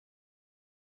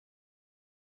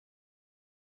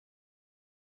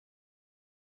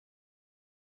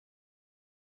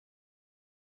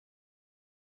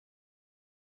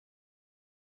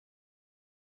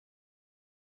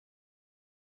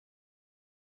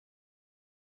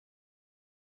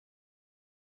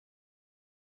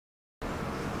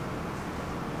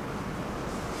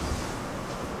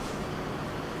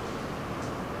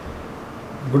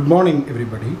Good morning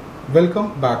everybody. Welcome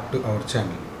back to our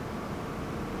channel.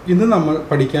 ഇന്ന് നമ്മൾ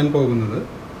പഠിക്കാൻ പോകുന്നത്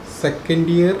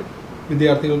സെക്കൻഡ് ഇയർ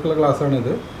വിദ്യാർത്ഥികൾക്കുള്ള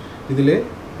ക്ലാസ്സാണിത്. ഇതിൽ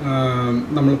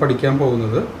നമ്മൾ പഠിക്കാൻ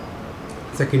പോകുന്നത്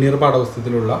സെക്കൻഡ് ഇയർ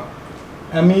പാഠപുസ്തകത്തിലുള്ള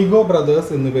അമീഗോ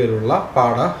ബ്രദേഴ്സ് എന്നു പേരുള്ള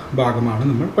പാഠഭാഗമാണ്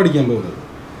നമ്മൾ പഠിക്കാൻ പോകുന്നത്.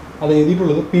 അത്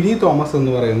എഴുതിയിട്ടുള്ളത് പിരി തോമസ്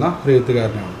എന്ന് പറയുന്ന ഒരു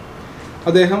എഴുത്തുകാരനാണ്.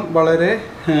 അദ്ദേഹം വളരെ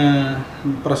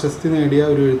പ്രശസ്തി നേടിയ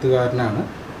ഒരു എഴുത്തുകാരനാണ്.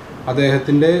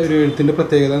 അദ്ദേഹത്തിൻ്റെ ഒരു എഴുത്തിൻ്റെ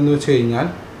പ്രത്യേകത എന്ന് വെച്ച് കഴിഞ്ഞാൽ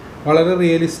വളരെ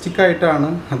റിയലിസ്റ്റിക് ആയിട്ടാണ്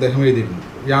അദ്ദേഹം എഴുതിയിരുന്നത്.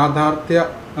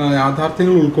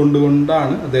 യാഥാർത്ഥ്യങ്ങൾ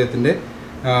ഉൾക്കൊണ്ടുകൊണ്ടാണ് അദ്ദേഹത്തിൻ്റെ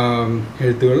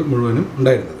എഴുത്തുകൾ മുഴുവനും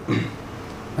ഉണ്ടായിരുന്നത്.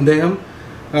 അദ്ദേഹം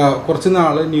കുറച്ച്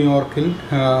നാൾ ന്യൂയോർക്കിൽ,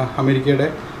 അമേരിക്കയുടെ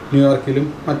ന്യൂയോർക്കിലും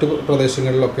മറ്റു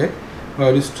പ്രദേശങ്ങളിലൊക്കെ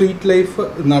ഒരു സ്ട്രീറ്റ് ലൈഫ്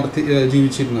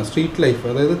ജീവിച്ചിരുന്ന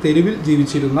അതായത് തെരുവിൽ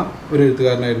ജീവിച്ചിരുന്ന ഒരു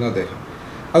എഴുത്തുകാരനായിരുന്നു അദ്ദേഹം.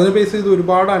 അതിനെ ബേസ് ചെയ്ത്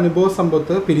ഒരുപാട് അനുഭവ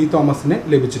സമ്പത്ത് പിരി തോമസിന്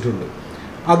ലഭിച്ചിട്ടുണ്ട്.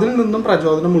 അതിൽ നിന്നും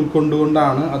പ്രചോദനം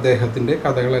ഉൾക്കൊണ്ടുകൊണ്ടാണ് അദ്ദേഹത്തിൻ്റെ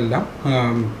കഥകളെല്ലാം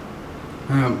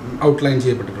ഔട്ട്ലൈൻ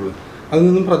ചെയ്യപ്പെട്ടിട്ടുള്ളത്. അതിൽ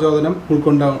നിന്നും പ്രചോദനം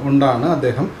ഉൾക്കൊണ്ടുകൊണ്ടാണ്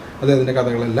അദ്ദേഹത്തിൻ്റെ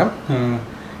കഥകളെല്ലാം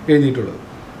എഴുതിയിട്ടുള്ളത്.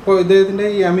 അപ്പോൾ ഇദ്ദേഹത്തിൻ്റെ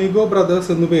ഈ അമീഗോ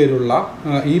ബ്രദേഴ്സ് എന്നു പേരുള്ള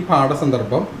ഈ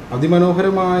പാഠസന്ദർഭം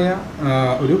അതിമനോഹരമായ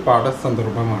ഒരു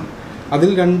പാഠസന്ദർഭമാണ്.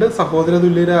 അതിൽ രണ്ട്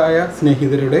സഹോദരതുല്യരായ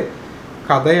സ്നേഹിതരുടെ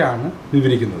കഥയാണ്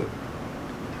വിവരിക്കുന്നത്.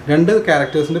 രണ്ട്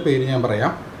ക്യാരക്ടേഴ്സിൻ്റെ പേര് ഞാൻ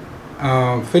പറയാം.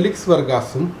 ഫെലിക്സ്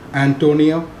വർഗാസും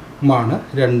ആൻറ്റോണിയോയുമാണ്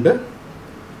രണ്ട്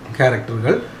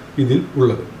ക്യാരക്ടറുകൾ ഇതിൽ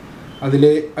ഉള്ളത്.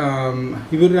 അതിലെ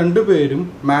ഇവർ രണ്ടുപേരും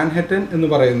മാൻഹട്ടൻ എന്ന്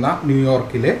പറയുന്ന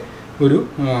ന്യൂയോർക്കിലെ ഒരു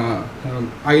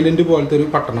ഐലൻഡ് പോലത്തെ ഒരു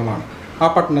പട്ടണമാണ്. ആ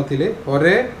പട്ടണത്തിലെ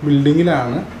ഒരേ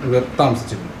ബിൽഡിങ്ങിലാണ് ഇവർ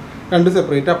താമസിച്ചിരുന്നത്, രണ്ട്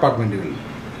സെപ്പറേറ്റ് അപ്പാർട്ട്മെൻറ്റുകളിൽ.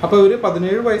 അപ്പോൾ ഇവർ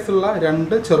 17 വയസ്സുള്ള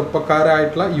രണ്ട്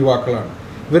ചെറുപ്പക്കാരായിട്ടുള്ള യുവാക്കളാണ്.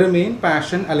 ഇവരുടെ മെയിൻ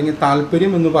പാഷൻ അല്ലെങ്കിൽ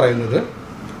താല്പര്യം എന്ന് പറയുന്നത്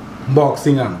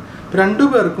ബോക്സിംഗ് ആണ്. രണ്ടു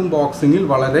പേർക്കും ബോക്സിങ്ങിൽ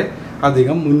വളരെ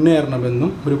അധികം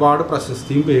മുന്നേറണമെന്നും ഒരുപാട്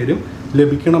പ്രശസ്തിയും പേരും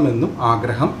ലഭിക്കണമെന്നും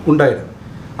ആഗ്രഹം ഉണ്ടായിരുന്നു.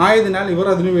 ആയതിനാൽ ഇവർ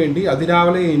അതിനുവേണ്ടി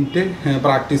അതിരാവിലെ എണീറ്റ്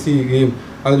പ്രാക്ടീസ് ചെയ്യുകയും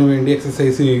അതിനുവേണ്ടി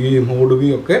എക്സസൈസ് ചെയ്യുകയും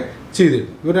ഓടുകയും ഒക്കെ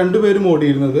ചെയ്തിരുന്നു. ഇവർ രണ്ടുപേരും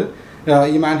ഓടിയിരുന്നത്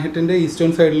ഈ മാൻഹട്ടൻ്റെ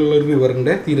ഈസ്റ്റേൺ സൈഡിലുള്ള ഒരു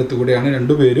റിവറിൻ്റെ തീരത്തു കൂടെയാണ്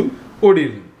രണ്ടുപേരും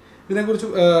ഓടിയിരുന്നത്.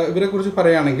 ഇവരെക്കുറിച്ച്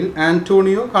പറയുകയാണെങ്കിൽ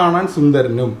ആൻറ്റോണിയോ കാണാൻ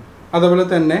സുന്ദരനും, അതുപോലെ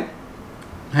തന്നെ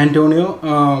ആൻറ്റോണിയോ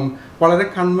വളരെ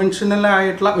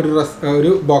കൺവെൻഷനലായിട്ടുള്ള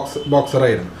ഒരു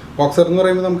ബോക്സറായിരുന്നു. ബോക്സർ എന്ന്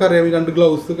പറയുമ്പോൾ നമുക്കറിയാം, ഈ രണ്ട്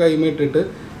ഗ്ലൗസ് കൈമിട്ടിട്ട്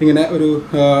ഇങ്ങനെ ഒരു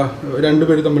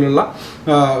രണ്ടുപേരും തമ്മിലുള്ള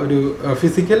ഒരു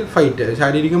ഫിസിക്കൽ ഫൈറ്റ്,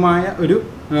 ശാരീരികമായ ഒരു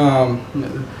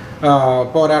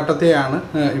പോരാട്ടത്തെയാണ്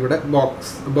ഇവിടെ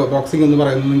ബോക്സിംഗ് എന്ന്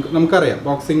പറയുന്നത്. നമുക്കറിയാം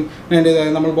ബോക്സിംഗ്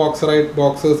നമ്മൾ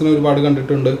ബോക്സേഴ്സിനെ ഒരുപാട്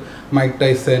കണ്ടിട്ടുണ്ട്. മൈക്ക്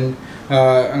ടൈസൺ,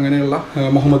 അങ്ങനെയുള്ള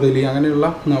മുഹമ്മദ് അലി, അങ്ങനെയുള്ള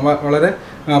വളരെ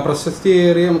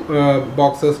പ്രശസ്തിയേറിയ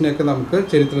ബോക്സേഴ്സിനെയൊക്കെ നമുക്ക്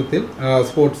ചരിത്രത്തിൽ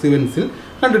സ്പോർട്സ് ഇവൻറ്റ്സിൽ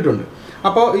കണ്ടിട്ടുണ്ട്.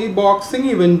 അപ്പോൾ ഈ ബോക്സിംഗ്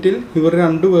ഇവൻറ്റിൽ ഇവർ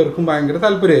രണ്ടുപേർക്കും ഭയങ്കര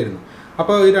താല്പര്യമായിരുന്നു.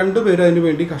 അപ്പോൾ ഈ രണ്ടുപേരും അതിനു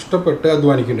വേണ്ടി കഷ്ടപ്പെട്ട്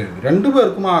അധ്വാനിക്കേണ്ടിയിരുന്നു.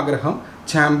 രണ്ടുപേർക്കും ആഗ്രഹം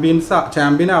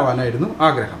ചാമ്പ്യൻ ആവാനായിരുന്നു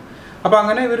ആഗ്രഹം. അപ്പോൾ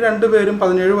അങ്ങനെ ഇവർ രണ്ടുപേരും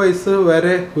 17 വയസ്സ്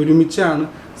വരെ ഒരുമിച്ചാണ്,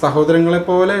 സഹോദരങ്ങളെ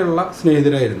പോലെയുള്ള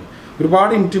സ്നേഹിതരായിരുന്നു.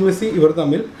 ഒരുപാട് ഇൻറ്റിമസി ഇവർ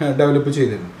തമ്മിൽ ഡെവലപ്പ്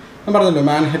ചെയ്തിരുന്നു. ഞാൻ പറഞ്ഞല്ലോ,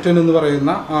 മാൻഹട്ടൻ എന്ന്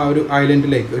പറയുന്ന ആ ഒരു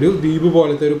ഐലൻഡിലേക്ക്, ഒരു ദ്വീപ്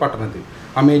പോലത്തെ ഒരു പട്ടണത്തിൽ,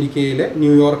 അമേരിക്കയിലെ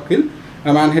ന്യൂയോർക്കിൽ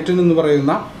മാൻഹട്ടൻ എന്ന്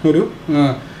പറയുന്ന ഒരു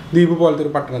ദ്വീപ് പോലത്തെ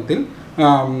ഒരു പട്ടണത്തിൽ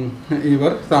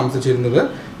ഇവർ താമസിച്ചിരുന്നത്.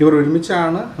 ഇവർ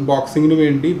ഒരുമിച്ചാണ് ബോക്സിങ്ങിന്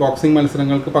വേണ്ടി, ബോക്സിംഗ്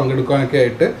മത്സരങ്ങൾക്ക് പങ്കെടുക്കാനൊക്കെ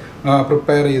ആയിട്ട്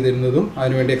പ്രിപ്പയർ ചെയ്തിരുന്നതും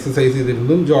അതിനുവേണ്ടി എക്സസൈസ്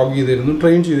ചെയ്തിരുന്നതും ജോഗ് ചെയ്തിരുന്നതും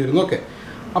ട്രെയിൻ ചെയ്തിരുന്നു ഒക്കെ.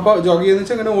 അപ്പോൾ ജോഗ് ചെയ്യുന്ന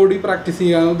വെച്ചാൽ അങ്ങനെ ഓടി പ്രാക്ടീസ്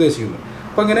ചെയ്യാനാണ് ഉദ്ദേശിക്കുന്നത്.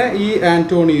 അപ്പോൾ ഇങ്ങനെ ഈ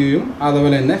ആൻറ്റോണിയോയും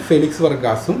അതുപോലെ തന്നെ ഫെലിക്സ്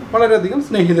വർഗാസും വളരെയധികം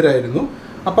സ്നേഹിതരായിരുന്നു.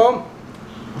 അപ്പോൾ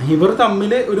ഇവർ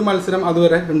തമ്മിൽ ഒരു മത്സരം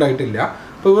അതുവരെ ഉണ്ടായിട്ടില്ല.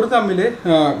 അപ്പോൾ ഇവർ തമ്മിൽ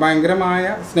ഭയങ്കരമായ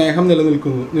സ്നേഹം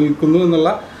നിൽക്കുന്നു എന്നുള്ള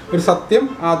ഒരു സത്യം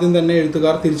ആദ്യം തന്നെ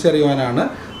എഴുത്തുകാർ തിരിച്ചറിയുവാനാണ്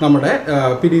നമ്മുടെ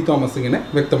പിരി തോമസ് ഇങ്ങനെ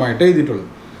വ്യക്തമായിട്ട് എഴുതിയിട്ടുള്ളത്.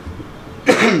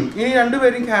 ഈ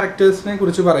രണ്ടുപേരും ക്യാരക്ടേഴ്സിനെ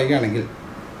കുറിച്ച് പറയുകയാണെങ്കിൽ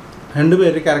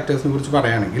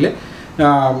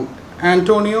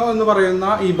ആൻറ്റോണിയോ എന്ന് പറയുന്ന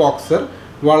ഈ ബോക്സർ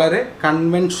വളരെ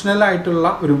കൺവെൻഷനലായിട്ടുള്ള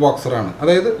ഒരു ബോക്സറാണ്.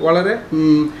 അതായത് വളരെ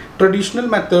ട്രഡീഷണൽ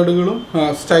മെത്തേഡുകളും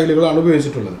സ്റ്റൈലുകളാണ്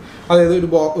ഉപയോഗിച്ചിട്ടുള്ളത്. അതായത്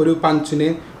ഒരു പഞ്ചിന്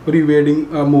ഒരു ഇവേഡിങ്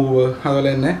മൂവ്, അതുപോലെ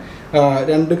തന്നെ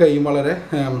രണ്ട് കൈയും വളരെ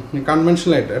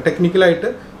കൺവെൻഷനലായിട്ട് ടെക്നിക്കലായിട്ട്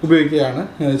ഉപയോഗിക്കുകയാണ്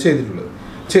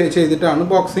ചെയ്തിട്ടാണ്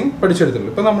ബോക്സിങ്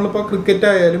പഠിച്ചെടുത്തിട്ടുള്ളത്. ഇപ്പോൾ നമ്മളിപ്പോൾ ക്രിക്കറ്റ്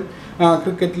ആയാലും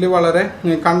ക്രിക്കറ്റിൽ വളരെ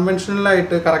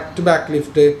കൺവെൻഷനലായിട്ട് correct back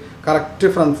lift, correct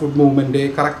front foot movement,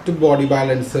 correct body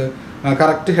balance,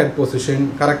 correct head position,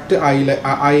 correct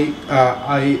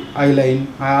I line,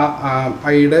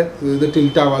 ഐയുടെ ഇത്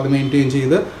ടിൽറ്റ് ആവാതെ മെയിൻറ്റെയിൻ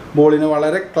ചെയ്ത് ബോളിനെ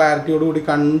വളരെ ക്ലാരിറ്റിയോടുകൂടി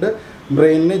കണ്ട്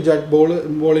ബ്രെയിനിന്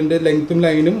ബോളിൻ്റെ ലെങ്ത്തും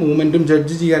ലൈനും മൂവ്മെൻറ്റും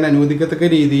ജഡ്ജ് ചെയ്യാൻ അനുവദിക്കത്തക്ക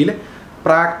രീതിയിൽ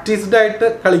പ്രാക്ടീസ്ഡ് ആയിട്ട്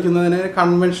കളിക്കുന്നതിന്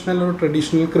കൺവെൻഷണൽ ഒരു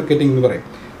ട്രഡീഷണൽ ക്രിക്കറ്റിംഗ് എന്ന് പറയും,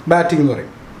 ബാറ്റിംഗ് എന്ന്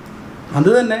പറയും. അത്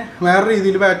തന്നെ വേറെ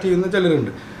രീതിയിൽ ബാറ്റ് ചെയ്യുന്ന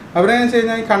ചിലരുണ്ട്. അവരെന്ന് വെച്ച്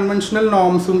കഴിഞ്ഞാൽ ഈ കൺവെൻഷണൽ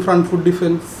നോംസും ഫ്രണ്ട് ഫുഡ്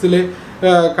ഡിഫൻസിൽ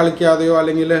കളിക്കാതെയോ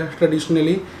അല്ലെങ്കിൽ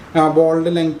ട്രഡീഷണലി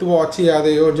ബോളിൻ്റെ ലെങ്ത് വാച്ച്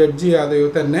ചെയ്യാതെയോ ജഡ്ജ് ചെയ്യാതെയോ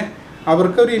തന്നെ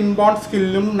അവർക്കൊരു ഇൻബോൺ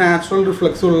സ്കില്ലും നാച്ചുറൽ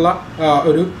റിഫ്ലക്സും ഉള്ള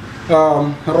ഒരു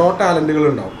റോ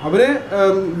ടാലൻറ്റുകളുണ്ടാവും. അവർ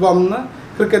വന്ന്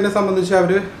ക്രിക്കറ്റിനെ സംബന്ധിച്ച്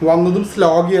അവർ വന്നതും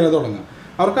സ്ലോഗ് ചെയ്യാൻ തുടങ്ങുക.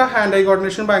 അവർക്ക് ആ ഹാൻഡ് ഐ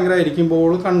കോർഡിനേഷൻ ഭയങ്കരമായിരിക്കും.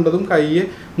 ബോൾ കണ്ടതും കയ്യെ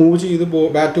മൂവ് ചെയ്ത്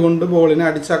ബാറ്റ് കൊണ്ട് ബോളിനെ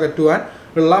അടിച്ചകറ്റുവാൻ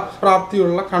ഉള്ള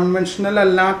പ്രാപ്തിയുള്ള കൺവെൻഷണൽ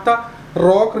അല്ലാത്ത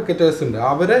റോ ക്രിക്കറ്റേഴ്സ് ഉണ്ട്.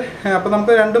 അവർ അപ്പോൾ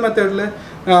നമുക്ക് 2 മെത്തേഡിൽ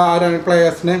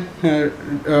പ്ലെയേഴ്സിനെ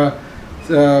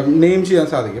നെയിം ചെയ്യാൻ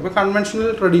സാധിക്കും. ഇപ്പോൾ കൺവെൻഷണൽ,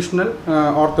 ട്രഡീഷണൽ,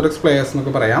 ഓർത്തഡോക്സ് പ്ലെയേഴ്സ്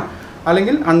എന്നൊക്കെ പറയാം,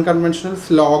 അല്ലെങ്കിൽ അൺകൺവെൻഷണൽ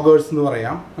സ്ലോഗേഴ്സ് എന്ന്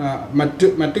പറയാം.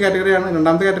 മറ്റ് കാറ്റഗറിയാണ്.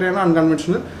 രണ്ടാമത്തെ കാറ്റഗറിയാണ്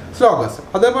അൺകൺവെൻഷണൽ സ്ലോഗേഴ്സ്.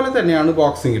 അതേപോലെ തന്നെയാണ്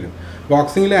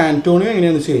ബോക്സിങ്ങിൽ ആൻറ്റോണിയോ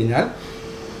എങ്ങനെയാണെന്ന് വെച്ച് കഴിഞ്ഞാൽ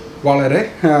വളരെ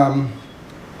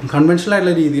കൺവെൻഷണൽ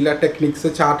ആയിട്ടുള്ള രീതിയിൽ ആ ടെക്നിക്സ്,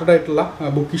 ചാർട്ടഡ് ആയിട്ടുള്ള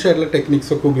ബുക്കിഷ് ആയിട്ടുള്ള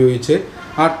ടെക്നിക്സ് ഒക്കെ ഉപയോഗിച്ച്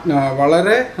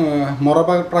വളരെ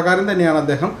പ്രകാരം തന്നെയാണ്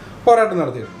അദ്ദേഹം പോരാട്ടം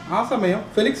നടത്തിയത്. ആ സമയം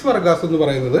ഫെലിക്സ് വർഗാസ് എന്ന്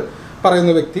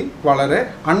പറയുന്ന വ്യക്തി വളരെ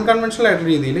അൺകൺവെൻഷണൽ ആയിട്ടുള്ള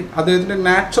രീതിയിൽ അദ്ദേഹത്തിൻ്റെ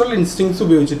നാച്ചുറൽ ഇൻസ്റ്റിങ്സ്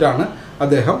ഉപയോഗിച്ചിട്ടാണ്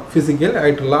അദ്ദേഹം ഫിസിക്കൽ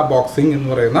ആയിട്ടുള്ള ബോക്സിംഗ് എന്ന്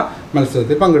പറയുന്ന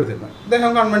മത്സരത്തിൽ പങ്കെടുത്തിരുന്നത്.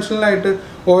 അദ്ദേഹം കൺവെൻഷണലായിട്ട്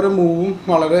ഓരോ മൂവും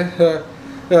വളരെ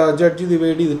ജഡ്ജ്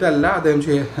ഡിവൈഡ് ചെയ്തിട്ടല്ല അദ്ദേഹം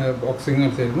ബോക്സിംഗ്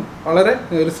നടത്തിയിരുന്നു. വളരെ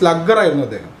ഒരു സ്ലഗ്ഗറായിരുന്നു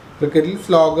അദ്ദേഹം. ക്രിക്കറ്റിൽ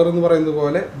സ്ലോഗർ എന്ന് പറയുന്നത്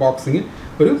പോലെ ബോക്സിങ്ങിൽ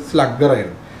ഒരു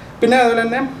സ്ലഗ്ഗറായിരുന്നു. പിന്നെ അതുപോലെ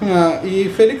തന്നെ ഈ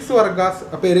ഫെലിക്സ് വർഗാസ്,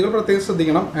 പേരുകൾ പ്രത്യേകം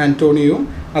ശ്രദ്ധിക്കണം, ആൻറ്റോണിയോയും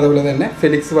അതുപോലെ തന്നെ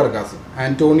ഫെലിക്സ് വർഗാസും.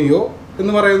 ആൻറ്റോണിയോ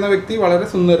എന്ന് പറയുന്ന വ്യക്തി വളരെ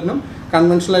സുന്ദരനും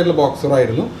കൺവെൻഷണൽ ആയിട്ടുള്ള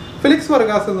ബോക്സറായിരുന്നു. ഫെലിക്സ്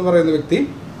വർഗാസ് എന്ന് പറയുന്ന വ്യക്തി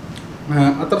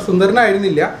അത്ര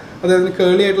സുന്ദരനായിരുന്നില്ല. അദ്ദേഹത്തിന്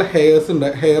കേളി ആയിട്ടുള്ള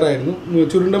ഹെയർ ആയിരുന്നു,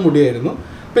 ചുരുണ്ട മുടിയായിരുന്നു.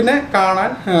 പിന്നെ കാണാൻ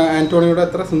ആൻറ്റോണിയോയുടെ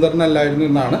അത്ര സുന്ദരനല്ലായിരുന്നു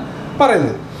എന്നാണ്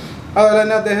പറയുന്നത്. അതുപോലെ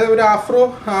തന്നെ അദ്ദേഹം ഒരു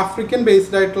ആഫ്രിക്കൻ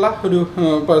ബേസ്ഡ് ആയിട്ടുള്ള ഒരു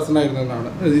പേഴ്സൺ ആയിരുന്നു എന്നാണ്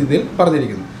ഇതിൽ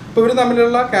പറഞ്ഞിരിക്കുന്നത്. അപ്പോൾ ഇവർ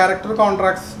തമ്മിലുള്ള ക്യാരക്ടർ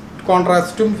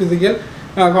കോൺട്രാസ്റ്റും ഫിസിക്കൽ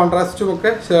കോൺട്രാസ്റ്റും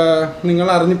ഒക്കെ നിങ്ങൾ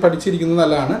പഠിച്ചിരിക്കുന്നത്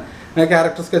നല്ലതാണ്.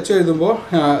 ക്യാരക്ടർ സ്കെച്ച് എഴുതുമ്പോൾ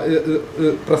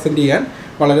പ്രസൻറ്റ് ചെയ്യാൻ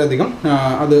വളരെയധികം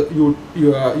അത്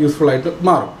യൂസ്ഫുള്ളായിട്ട്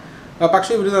മാറും.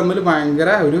 പക്ഷേ ഇവർ തമ്മിൽ ഭയങ്കര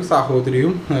ഒരു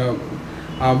സാഹോദര്യവും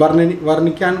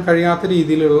വർണ്ണിക്കാൻ കഴിയാത്ത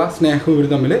രീതിയിലുള്ള സ്നേഹം ഇവർ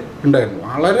തമ്മിൽ ഉണ്ടായിരുന്നു.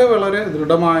 വളരെ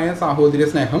ദൃഢമായ സാഹോദര്യ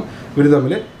സ്നേഹം ഇവർ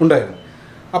തമ്മിൽ ഉണ്ടായിരുന്നു.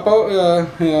 അപ്പോൾ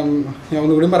ഞാൻ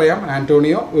ഒന്നുകൂടി പറയാം,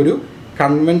 ആൻറ്റോണിയോ ഒരു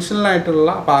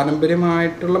കൺവെൻഷണലായിട്ടുള്ള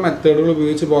പാരമ്പര്യമായിട്ടുള്ള മെത്തേഡുകൾ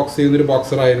ഉപയോഗിച്ച് ബോക്സ് ചെയ്യുന്നൊരു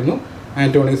ബോക്സറായിരുന്നു.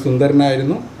 ആൻറ്റോണിയോ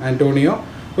സുന്ദരനായിരുന്നു. ആൻറ്റോണിയോ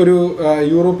ഒരു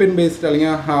യൂറോപ്യൻ ബേസ്ഡ്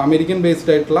അല്ലെങ്കിൽ അമേരിക്കൻ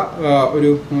ബേസ്ഡ് ആയിട്ടുള്ള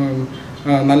ഒരു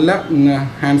നല്ല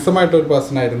ഹാൻസം ആയിട്ടൊരു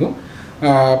പേഴ്സൺ ആയിരുന്നു.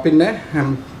 പിന്നെ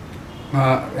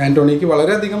ആൻറ്റോണിയോയ്ക്ക്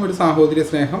വളരെയധികം ഒരു സാഹോദര്യ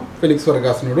സ്നേഹം ഫെലിക്സ്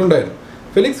വർഗാസിനോട് ഉണ്ടായിരുന്നു.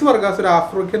 ഫെലിക്സ് വർഗാസ് ഒരു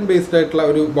ആഫ്രിക്കൻ ബേസ്ഡ് ആയിട്ടുള്ള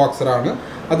ഒരു ബോക്സറാണ്.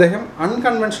 അദ്ദേഹം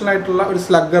അൺകൺവെൻഷണൽ ആയിട്ടുള്ള ഒരു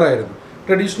സ്ലഗ്ഗറായിരുന്നു.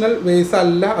 ട്രഡീഷണൽ വേസ്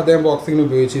അല്ല അദ്ദേഹം ബോക്സിങ്ങിന്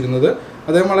ഉപയോഗിച്ചിരുന്നത്.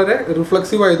 അദ്ദേഹം വളരെ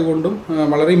റിഫ്ലെക്സീവ് ആയതുകൊണ്ടും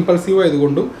വളരെ ഇമ്പൾസീവ്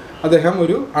ആയതുകൊണ്ടും അദ്ദേഹം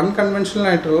ഒരു അൺകൺവെൻഷണൽ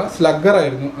ആയിട്ടുള്ള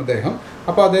സ്ലഗ്ഗറായിരുന്നു അദ്ദേഹം.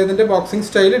 അപ്പോൾ അദ്ദേഹത്തിൻ്റെ ബോക്സിംഗ്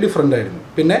സ്റ്റൈല് ഡിഫറെൻ്റ് ആയിരുന്നു.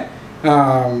 പിന്നെ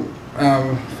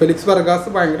ഫെലിക്സ് വർഗാസ്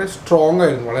ഭയങ്കര സ്ട്രോങ്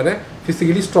ആയിരുന്നു, വളരെ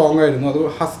ഫിസിക്കലി സ്ട്രോങ് ആയിരുന്നു. അത്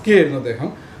ഹസ്കി ആയിരുന്നു അദ്ദേഹം.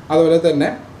 അതുപോലെ തന്നെ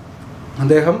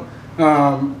അദ്ദേഹം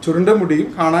ചുരുണ്ട മുടിയും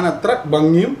കാണാൻ അത്ര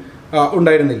ഭംഗിയും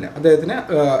ഉണ്ടായിരുന്നില്ല. അദ്ദേഹത്തിന്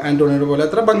ആൻറ്റോണിയോയുടെ പോലെ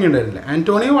അത്ര ഭംഗി ഉണ്ടായിരുന്നില്ല.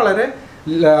 ആൻറ്റോണിയോ വളരെ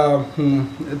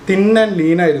തിൻ ആൻഡ്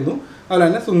ലീനായിരുന്നു, അതുപോലെ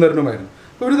തന്നെ സുന്ദരനുമായിരുന്നു.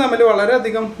 ഇവർ തമ്മിൽ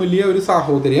വളരെയധികം വലിയ ഒരു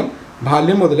സാഹോദര്യം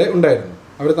ബാല്യം മുതലേ ഉണ്ടായിരുന്നു.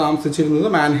 അവർ താമസിച്ചിരുന്നത്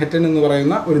മാൻഹട്ടൻ എന്ന്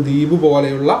പറയുന്ന ഒരു ദ്വീപ്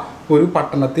പോലെയുള്ള ഒരു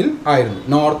പട്ടണത്തിൽ ആയിരുന്നു.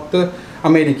 നോർത്ത്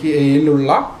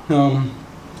അമേരിക്കയിലുള്ള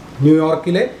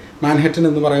ന്യൂയോർക്കിലെ മാൻഹട്ടൻ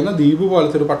എന്ന് പറയുന്ന ദ്വീപ്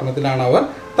പോലത്തെ ഒരു പട്ടണത്തിലാണ് അവർ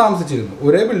താമസിച്ചിരുന്നത്.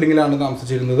 ഒരേ ബിൽഡിങ്ങിലാണ്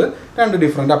താമസിച്ചിരുന്നത്, 2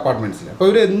 ഡിഫറെൻറ്റ് അപ്പാർട്ട്മെൻറ്റ്സിൽ. അപ്പോൾ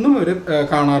ഇവരെന്നും ഇവർ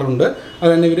കാണാറുണ്ട്.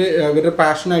 അതുതന്നെ ഇവരുടെ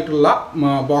പാഷനായിട്ടുള്ള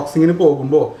ബോക്സിങ്ങിന്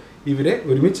പോകുമ്പോൾ ഇവർ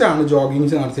ഒരുമിച്ചാണ് ജോഗിങ്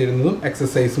നടത്തിയിരുന്നതും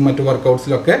എക്സസൈസും മറ്റു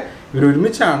വർക്കൗട്ട്സിലൊക്കെ ഇവർ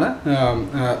ഒരുമിച്ചാണ്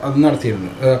അത്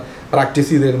നടത്തിയിരുന്നത്, പ്രാക്ടീസ്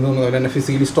ചെയ്തിരുന്നതും. അതുപോലെ തന്നെ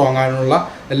ഫിസിക്കലി സ്ട്രോങ് ആകാനുള്ള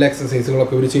എല്ലാ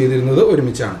എക്സസൈസുകളൊക്കെ ഇവർ ചെയ്തിരുന്നത്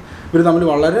ഒരുമിച്ചാണ്. ഇവർ തമ്മിൽ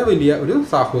വളരെ വലിയ ഒരു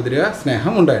സാഹോദര്യ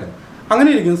സ്നേഹം ഉണ്ടായിരുന്നു. അങ്ങനെ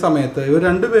ഇരിക്കുന്ന സമയത്ത് ഇവർ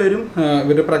രണ്ടുപേരും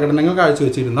ഇവരുടെ പ്രകടനങ്ങൾ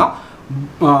കാഴ്ചവെച്ചിരുന്ന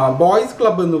ബോയ്സ്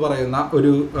ക്ലബ്ബ് എന്ന് പറയുന്ന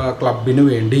ഒരു ക്ലബിന്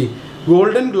വേണ്ടി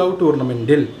ഗോൾഡൻ ഗ്ലൗ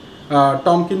ടൂർണമെൻറ്റിൽ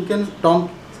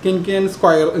ടോംകിൻകൻ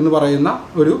സ്ക്വയർ എന്ന് പറയുന്ന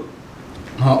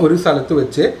ഒരു സ്ഥലത്ത്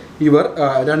വെച്ച് ഇവർ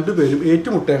രണ്ടുപേരും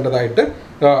ഏറ്റുമുട്ടേണ്ടതായിട്ട്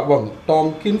വന്നു.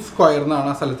 ടോംകിൻസ് സ്ക്വയർ എന്നാണ്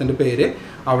ആ സ്ഥലത്തിൻ്റെ പേര്.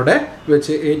 അവിടെ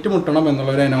വെച്ച് ഏറ്റുമുട്ടണം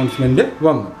എന്നുള്ളൊരു അനൗൺസ്മെൻറ്റ്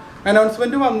വന്നു.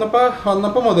 അനൗൺസ്മെൻറ്റ്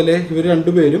വന്നപ്പോൾ മുതലേ ഇവർ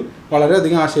രണ്ടുപേരും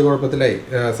വളരെയധികം ആശയക്കുഴപ്പത്തിലായി.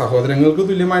 സഹോദരങ്ങൾക്ക്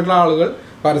തുല്യമായിട്ടുള്ള ആളുകൾ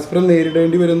പരസ്പരം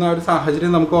നേരിടേണ്ടി വരുന്ന ഒരു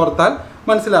സാഹചര്യം നമുക്ക് ഓർത്താൽ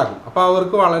മനസ്സിലാകും. അപ്പോൾ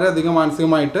അവർക്ക് വളരെയധികം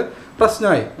മാനസികമായിട്ട്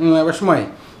പ്രശ്നമായി, വിഷമമായി.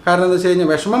 കാരണം എന്താ വെച്ച് കഴിഞ്ഞാൽ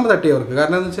വിഷമം തട്ടിയവർക്ക്.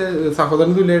 കാരണം എന്താ വെച്ചാൽ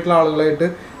സഹോദരന് തുല്യമായിട്ടുള്ള ആളുകളായിട്ട്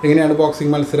എങ്ങനെയാണ്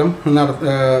ബോക്സിംഗ് മത്സരം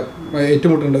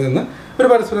ഏറ്റുമുട്ടേണ്ടതെന്ന്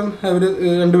പരസ്പരം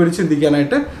രണ്ടുപേരും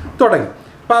ചിന്തിക്കാനായിട്ട് തുടങ്ങി.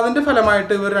 അപ്പോൾ അതിൻ്റെ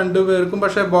ഫലമായിട്ട് ഇവർ രണ്ടുപേർക്കും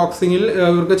പക്ഷേ ബോക്സിങ്ങിൽ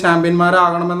ഇവർക്ക്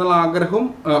ചാമ്പ്യന്മാരാകണമെന്നുള്ള ആഗ്രഹവും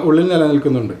ഉള്ളിൽ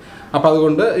നിലനിൽക്കുന്നുണ്ട്. അപ്പോൾ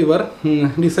അതുകൊണ്ട് ഇവർ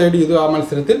ഡിസൈഡ് ചെയ്തു ആ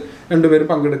മത്സരത്തിൽ രണ്ടുപേരും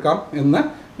പങ്കെടുക്കാം എന്ന്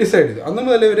ഡിസൈഡ് ചെയ്തു. അന്ന്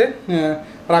മുതൽ ഇവർ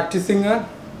പ്രാക്ടീസിങ്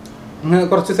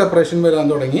കുറച്ച് സെപ്പറേഷൻ വരാൻ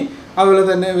തുടങ്ങി. അതുപോലെ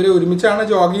തന്നെ ഇവർ ഒരുമിച്ചാണ്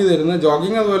ജോഗ് ചെയ്തിരുന്നത്.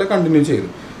 ജോഗിങ് അതുപോലെ കണ്ടിന്യൂ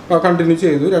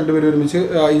ചെയ്തു. രണ്ടുപേരും ഒരുമിച്ച്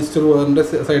ഈസ്റ്റ് റിവറിൻ്റെ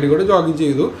സൈഡിൽ കൂടെ ജോഗിങ്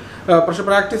ചെയ്തു. പക്ഷേ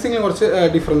പ്രാക്ടീസിങ്ങിൽ കുറച്ച്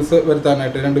ഡിഫറൻസ്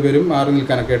വരുത്താനായിട്ട് രണ്ടുപേരും മാറി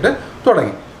നിൽക്കാനൊക്കെ ആയിട്ട്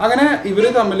തുടങ്ങി. അങ്ങനെ ഇവർ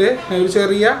തമ്മിൽ ഒരു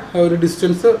ചെറിയ ഒരു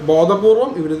ഡിസ്റ്റൻസ് ബോധപൂർവം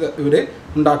ഇവർ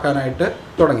ഉണ്ടാക്കാനായിട്ട്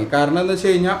തുടങ്ങി. കാരണം എന്താ വെച്ച്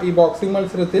കഴിഞ്ഞാൽ ഈ ബോക്സിംഗ്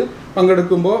മത്സരത്തിൽ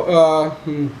പങ്കെടുക്കുമ്പോൾ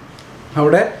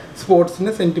അവിടെ സ്പോർട്സും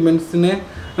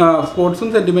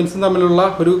സെൻറ്റിമെൻറ്റ്സും തമ്മിലുള്ള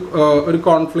ഒരു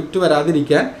കോൺഫ്ലിക്റ്റ്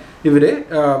വരാതിരിക്കാൻ ഇവർ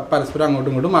പരസ്പരം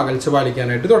അങ്ങോട്ടും ഇങ്ങോട്ടും അകൽച്ച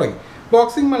പാലിക്കാനായിട്ട് തുടങ്ങി.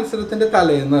 ബോക്സിംഗ് മത്സരത്തിൻ്റെ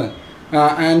തലേന്ന്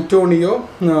ആൻറ്റോണിയോ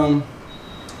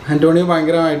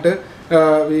ഭയങ്കരമായിട്ട്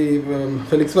ഈ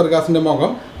ഫെലിക്സ് വർഗാസിൻ്റെ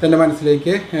മുഖം തൻ്റെ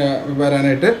മനസ്സിലേക്ക്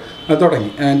വരാനായിട്ട് തുടങ്ങി.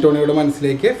 ആൻറ്റോണിയോയുടെ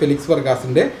മനസ്സിലേക്ക് ഫെലിക്സ്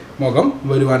വർഗാസിൻ്റെ മുഖം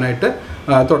വരുവാനായിട്ട്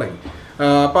തുടങ്ങി.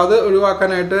 അപ്പോൾ അത്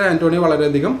ഒഴിവാക്കാനായിട്ട് ആൻറ്റോണിയോ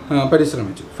വളരെയധികം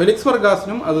പരിശ്രമിച്ചു. ഫെലിക്സ്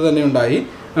വർഗാസിനും അത് തന്നെ ഉണ്ടായി.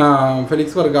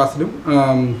 ഫെലിക്സ് വർഗാസിനും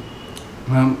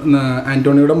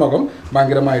ആൻറ്റോണിയോയുടെ മുഖം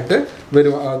ഭയങ്കരമായിട്ട്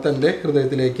തൻ്റെ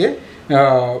ഹൃദയത്തിലേക്ക്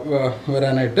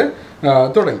വരാനായിട്ട്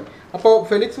തുടങ്ങി. അപ്പോൾ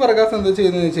ഫെലിക്സ് വർഗാസ് എന്താ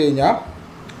ചെയ്യുന്നതെന്ന് വെച്ച് കഴിഞ്ഞാൽ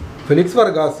ഫെലിക്സ്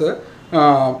വർഗാസ്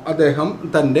അദ്ദേഹം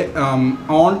തൻ്റെ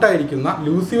ഓൺട്ടായിരിക്കുന്ന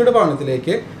ലൂസിയുടെ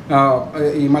ഭവനത്തിലേക്ക്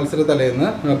ഈ മത്സര തലേന്ന്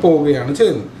പോവുകയാണ്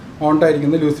ചെയ്യുന്നത്.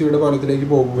 ഓൺട്ടായിരിക്കുന്ന ലൂസിയുടെ ഭവനത്തിലേക്ക്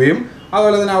പോകുകയും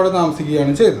അതുപോലെ തന്നെ അവിടെ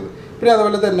താമസിക്കുകയാണ് ചെയ്തത്. പിന്നെ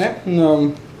അതുപോലെ തന്നെ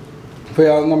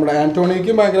നമ്മുടെ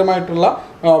ആൻറ്റോണിയോയ്ക്കും ഭയങ്കരമായിട്ടുള്ള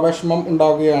വിഷമം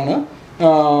ഉണ്ടാവുകയാണ്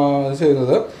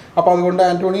ചെയ്യുന്നത്. അപ്പോൾ അതുകൊണ്ട്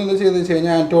ആൻറ്റോണിയോ എന്താ ചെയ്തെന്ന് വെച്ച്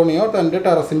കഴിഞ്ഞാൽ ആൻറ്റോണിയോ തൻ്റെ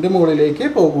ടെറസിൻ്റെ മുകളിലേക്ക്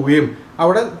പോകുകയും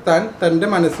അവിടെ തൻ്റെ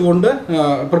മനസ്സുകൊണ്ട്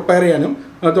പ്രിപ്പയർ ചെയ്യാനും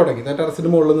തുടങ്ങി. ടെറസിൻ്റെ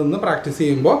മുകളിൽ നിന്ന് പ്രാക്ടീസ്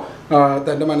ചെയ്യുമ്പോൾ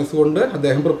തൻ്റെ മനസ്സുകൊണ്ട്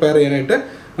അദ്ദേഹം പ്രിപ്പയർ ചെയ്യാനായിട്ട്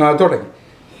തുടങ്ങി.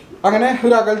 അങ്ങനെ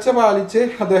ഒരു അകൽച്ച പാലിച്ച്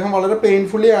അദ്ദേഹം വളരെ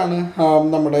പെയിൻഫുള്ളിയാണ്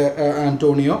നമ്മുടെ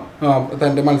ആൻറ്റോണിയോ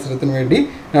തൻ്റെ മത്സരത്തിന് വേണ്ടി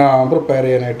പ്രിപ്പയർ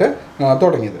ചെയ്യാനായിട്ട്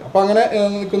തുടങ്ങിയത്. അപ്പോൾ അങ്ങനെ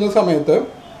നിൽക്കുന്ന സമയത്ത്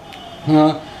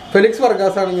ഫെലിക്സ്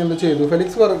വർഗാസ് ആണെങ്കിൽ എന്ത് ചെയ്തു?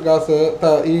 ഫെലിക്സ് വർഗാസ്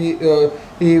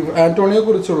ഈ ആൻറ്റോണിയെ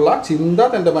കുറിച്ചുള്ള ചിന്ത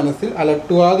തൻ്റെ മനസ്സിൽ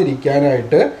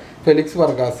അലട്ടുവാതിരിക്കാനായിട്ട് ഫെലിക്സ്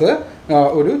വർഗാസ്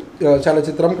ഒരു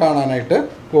ചലച്ചിത്രം കാണാനായിട്ട്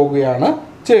പോവുകയാണ്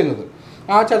ചെയ്യുന്നത്.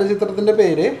 ആ ചലച്ചിത്രത്തിൻ്റെ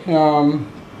പേര്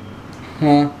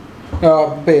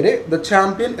ദ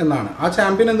ചാമ്പ്യൻ എന്നാണ്. ആ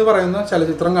ചാമ്പ്യൻ എന്ന് പറയുന്ന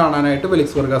ചലച്ചിത്രം കാണാനായിട്ട്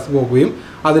ഫെലിക്സ് വർഗാസ് പോകുകയും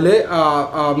അതിൽ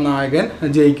നായകൻ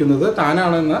ജയിക്കുന്നത്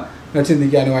താനാണെന്ന്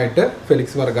ചിന്തിക്കാനുമായിട്ട്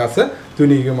ഫെലിക്സ് വർഗാസ്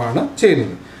തുനിയുകയുമാണ്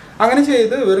ചെയ്യുന്നത്. അങ്ങനെ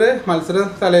ചെയ്ത് ഇവർ മത്സര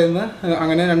തലേന്ന്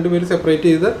അങ്ങനെ രണ്ടുപേരും സെപ്പറേറ്റ്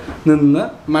ചെയ്ത് നിന്ന്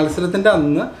മത്സരത്തിൻ്റെ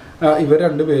അന്ന് ഇവർ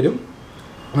രണ്ടുപേരും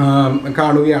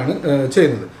കാണുകയാണ്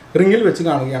ചെയ്യുന്നത്. റിങ്ങിൽ വെച്ച്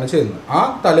കാണുകയാണ് ചെയ്യുന്നത്. ആ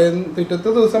പിറ്റത്തെ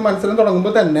ദിവസം മത്സരം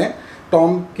തുടങ്ങുമ്പോൾ തന്നെ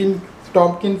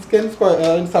ടോംകിൻസ്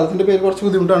സ്ഥലത്തിൻ്റെ പേര് കുറച്ച്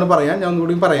ബുദ്ധിമുട്ടാണ് പറയാൻ, ഞാൻ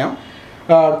ഒന്നുകൂടിയും പറയാം.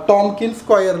 ടോംകിൻസ്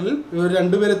സ്ക്വയറിൽ ഇവർ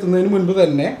രണ്ടുപേരെത്തുന്നതിന് മുൻപ്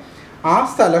തന്നെ ആ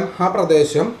സ്ഥലം, ആ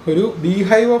പ്രദേശം ഒരു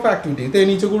ബീഹൈവ് ഓഫ് ആക്ടിവിറ്റി,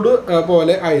 തേനീച്ചക്കൂട്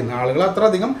പോലെ ആയിരുന്നു. ആളുകൾ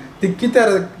അത്രയധികം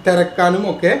തിരക്കാനും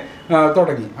ഒക്കെ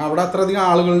തുടങ്ങി. അവിടെ അത്രയധികം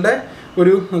ആളുകളുടെ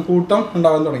ഒരു കൂട്ടം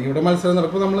ഉണ്ടാകാൻ തുടങ്ങി. ഇവിടെ മത്സരം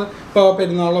നടക്കുമ്പോൾ നമ്മൾ ഇപ്പോൾ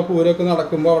പെരുന്നാളോ പൂരമൊക്കെ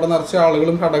നടക്കുമ്പോൾ അവിടെ നിറച്ച്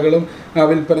ആളുകളും കടകളും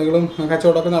വിൽപ്പനകളും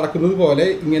കച്ചവടമൊക്കെ നടക്കുന്നത് പോലെ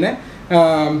ഇങ്ങനെ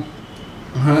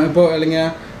ഇപ്പോൾ അല്ലെങ്കിൽ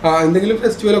എന്തെങ്കിലും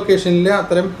ഫെസ്റ്റിവൽ ഒക്കേഷനിൽ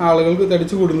അത്തരം ആളുകൾക്ക്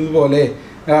തടിച്ചു കൂടുന്നത് പോലെ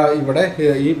ഇവിടെ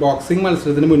ഈ ബോക്സിംഗ്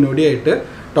മത്സരത്തിന് മുന്നോടിയായിട്ട്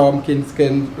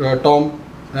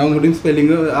ഞാൻ ഒന്നുകൂടി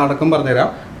സ്പെല്ലിങ് അടക്കം പറഞ്ഞുതരാം.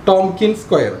 ടോംകിൻ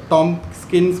സ്ക്വയർ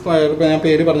ഞാൻ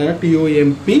പേര് പറഞ്ഞുതരാം.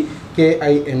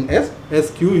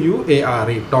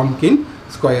 TOMPKINSSQUARE ടോംകിൻ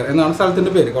സ്ക്വയർ എന്നാണ്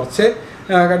സ്ഥലത്തിൻ്റെ പേര്. കുറച്ച്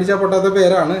കടിച്ചാൽ പൊട്ടാത്ത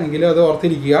പേരാണ്, എങ്കിലും അത്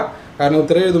ഓർത്തിരിക്കുക. കാരണം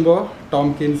ഉത്തരം എഴുതുമ്പോൾ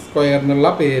ടോംകിൻ സ്ക്വയർ എന്നുള്ള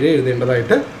പേര്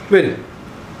എഴുതേണ്ടതായിട്ട് വരും.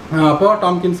 അപ്പോൾ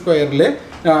ടോംകിൻ സ്ക്വയറിൽ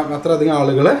അത്രയധികം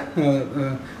ആളുകൾ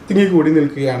തിങ്ങിക്കൂടി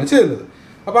നിൽക്കുകയാണ് ചെയ്യുന്നത്.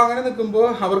 അപ്പോൾ അങ്ങനെ നിൽക്കുമ്പോൾ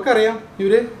അവർക്കറിയാം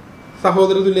ഇവർ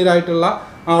സഹോദര തുല്യരായിട്ടുള്ള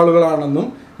ആളുകളാണെന്നും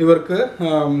ഇവർക്ക്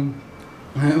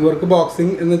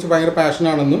ബോക്സിംഗ് എന്ന് വെച്ചാൽ ഭയങ്കര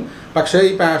പാഷനാണെന്നും, പക്ഷേ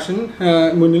ഈ പാഷൻ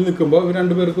മുന്നിൽ നിൽക്കുമ്പോൾ ഇവർ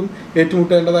രണ്ടുപേർക്കും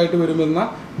ഏറ്റുമുട്ടേണ്ടതായിട്ട് വരുമെന്ന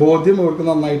ബോധ്യം ഇവർക്ക്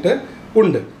നന്നായിട്ട്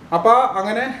ഉണ്ട്. അപ്പോൾ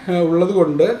അങ്ങനെ ഉള്ളത്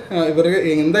കൊണ്ട്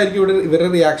എന്തായിരിക്കും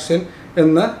ഇവരുടെ റിയാക്ഷൻ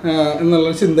എന്നുള്ള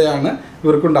ചിന്തയാണ്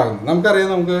ഇവർക്കുണ്ടാകുന്നത്. നമുക്കറിയാം,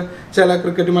 നമുക്ക് ചില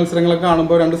ക്രിക്കറ്റ് മത്സരങ്ങളൊക്കെ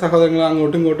കാണുമ്പോൾ രണ്ട് സഹോദരങ്ങൾ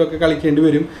അങ്ങോട്ടും ഇങ്ങോട്ടും ഒക്കെ കളിക്കേണ്ടി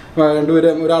വരും.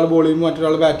 ഒരാൾ ബോൾ ചെയ്യുമ്പോൾ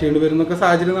മറ്റൊരാൾ ബാറ്റ് ചെയ്യേണ്ടി വരും എന്നൊക്കെ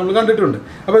സാഹചര്യം നമ്മൾ കണ്ടിട്ടുണ്ട്.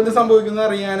 അപ്പോൾ എന്ത് സംഭവിക്കുന്നത്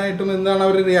അറിയാനായിട്ടും എന്താണ്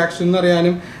അവരുടെ റിയാക്ഷൻ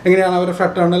എന്നറിയാനും എങ്ങനെയാണ് അവരുടെ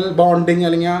ഫ്രട്ടേണൽ ബോണ്ടിങ്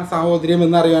അല്ലെങ്കിൽ ആ സാഹോദര്യം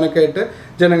എന്നറിയാനൊക്കെ ആയിട്ട്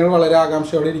ജനങ്ങൾ വളരെ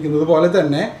ആകാംക്ഷയോടെ ഇരിക്കുന്നത് പോലെ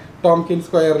തന്നെ ടോംകിൻ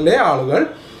സ്ക്വയറിലെ ആളുകൾ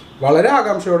വളരെ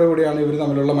ആകാംക്ഷയോടെ കൂടിയാണ് ഇവർ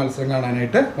തമ്മിലുള്ള മത്സരം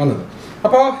കാണാനായിട്ട് വന്നത്.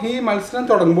 അപ്പോൾ ഈ മത്സരം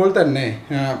തുടങ്ങുമ്പോൾ തന്നെ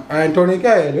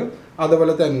ആൻറ്റോണിക്കായാലും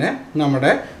അതുപോലെ തന്നെ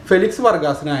നമ്മുടെ ഫെലിക്സ്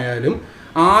വർഗാസിനായാലും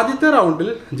ആദ്യത്തെ റൗണ്ടിൽ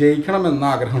ജയിക്കണമെന്ന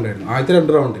ആഗ്രഹം ഉണ്ടായിരുന്നു. ആദ്യത്തെ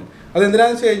 2 റൗണ്ടിൽ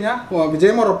അതെന്തിനാണെന്ന് വെച്ച് കഴിഞ്ഞാൽ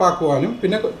വിജയം ഉറപ്പാക്കുവാനും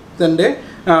പിന്നെ തൻ്റെ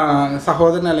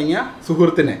സഹോദരൻ അല്ലെങ്കിൽ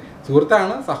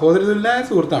സുഹൃത്താണ്, സഹോദരതുല്യനായ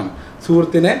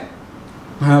സുഹൃത്തിനെ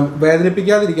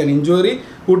വേദനിപ്പിക്കാതിരിക്കാൻ, ഇഞ്ചുറി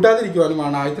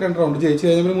കൂട്ടാതിരിക്കുവാനുമാണ് ആദ്യത്തെ 2 റൗണ്ട് ജയിച്ചു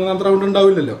കഴിഞ്ഞാൽ മൂന്നാമത്തെ റൗണ്ട്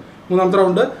ഉണ്ടാവില്ലല്ലോ. മൂന്നാമത്തെ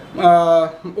റൗണ്ട്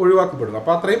ഒഴിവാക്കപ്പെടുന്നു.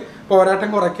 അപ്പോൾ അത്രയും പോരാട്ടം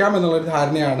കുറയ്ക്കാം എന്നുള്ളൊരു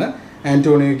ധാരണയാണ്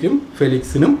ആൻ്റോണിയോയ്ക്കും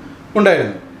ഫെലിക്സിനും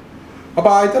ഉണ്ടായിരുന്നത്.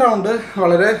 അപ്പോൾ ആദ്യത്തെ റൗണ്ട്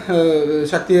വളരെ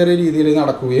ശക്തിയേറിയ രീതിയിൽ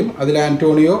നടക്കുകയും അതിൽ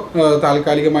ആൻ്റോണിയോ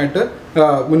താൽക്കാലികമായിട്ട്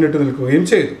മുന്നിട്ട് നിൽക്കുകയും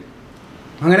ചെയ്തു.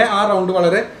 അങ്ങനെ ആ റൗണ്ട്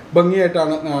വളരെ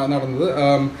ഭംഗിയായിട്ടാണ് നടന്നത്.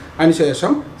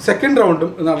 അതിനുശേഷം സെക്കൻഡ്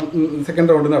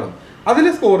റൗണ്ട് നടന്നു. അതിൽ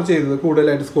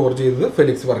കൂടുതലായിട്ട് സ്കോർ ചെയ്തത്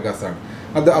ഫെലിക്സ് വർഗാസാണ്.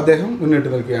 അദ്ദേഹം മുന്നിട്ട്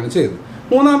നിൽക്കുകയാണ് ചെയ്തത്.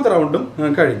 മൂന്നാമത്തെ റൗണ്ടും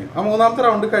കഴിഞ്ഞു. ആ മൂന്നാമത്തെ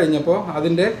റൗണ്ട് കഴിഞ്ഞപ്പോൾ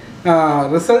അതിൻ്റെ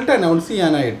റിസൾട്ട് അനൗൺസ്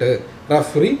ചെയ്യാനായിട്ട്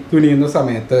റഫറി തുനിയുന്ന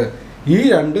സമയത്ത് ഈ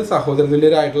 2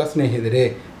 സഹോദരതുല്യരായിട്ടുള്ള സ്നേഹിതരെ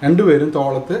രണ്ടുപേരും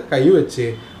തോളത്ത് കൈവച്ച്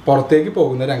പുറത്തേക്ക്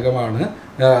പോകുന്ന രംഗമാണ്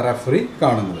റഫറി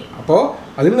കാണുന്നത്. അപ്പോൾ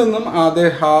അതിൽ നിന്നും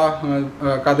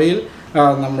കഥയിൽ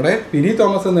നമ്മുടെ പി.ഡി.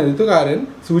 തോമസ് എന്ന എഴുത്തുകാരൻ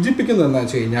സൂചിപ്പിക്കുന്നത് എന്താണെന്ന്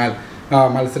വെച്ച് കഴിഞ്ഞാൽ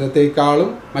മത്സരത്തെക്കാളും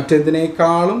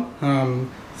മറ്റെന്തിനേക്കാളും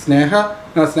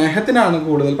സ്നേഹത്തിനാണ്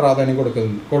കൂടുതൽ പ്രാധാന്യം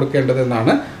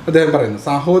കൊടുക്കേണ്ടതെന്നാണ് അദ്ദേഹം പറയുന്നത്.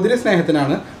 സഹോദര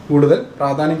സ്നേഹത്തിനാണ് കൂടുതൽ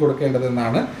പ്രാധാന്യം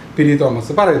കൊടുക്കേണ്ടതെന്നാണ് പി.ഡി.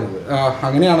 തോമസ് പറയുന്നത്.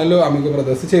 അങ്ങനെയാണല്ലോ അമിഗോ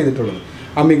ബ്രദേഴ്സ് ചെയ്തിട്ടുള്ളത്.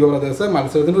 അമിഗോ ബ്രദേഴ്സ്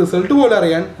മത്സരത്തിൻ്റെ റിസൾട്ട് പോലും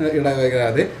അറിയാൻ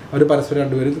ഇടവരാതെ അവർ പരസ്പരം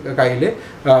രണ്ടുപേരും കയ്യിൽ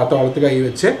തോളത്ത് കൈ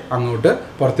വെച്ച് അങ്ങോട്ട്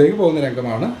പുറത്തേക്ക് പോകുന്ന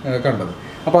രംഗമാണ് കണ്ടത്.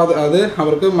 അപ്പോൾ അത്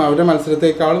അവർക്ക് അവരുടെ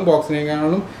മത്സരത്തെക്കാളും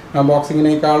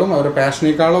ബോക്സിങ്ങിനേക്കാളും അവരുടെ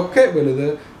പാഷനേക്കാളും ഒക്കെ വലുത്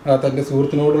തൻ്റെ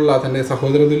സുഹൃത്തിനോടുള്ള, തൻ്റെ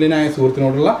സഹോദരതുല്യനായ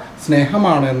സുഹൃത്തിനോടുള്ള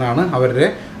സ്നേഹമാണ് എന്നാണ് അവരുടെ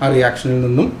ആ റിയാക്ഷനിൽ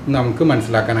നിന്നും നമുക്ക്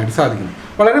മനസ്സിലാക്കാനായിട്ട് സാധിക്കുന്നത്.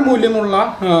 വളരെ മൂല്യമുള്ള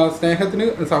സ്നേഹത്തിന്,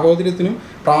 സഹോദര്യത്തിനും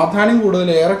പ്രാധാന്യം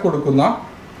കൂടുതലേറെ കൊടുക്കുന്ന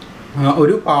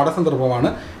ഒരു പാഠസന്ദർഭമാണ്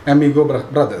അമിഗോ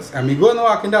ബ്രദേഴ്സ്. അമിഗോ എന്ന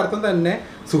വാക്കിൻ്റെ അർത്ഥം തന്നെ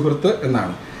സുഹൃത്ത്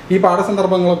എന്നാണ്. ഈ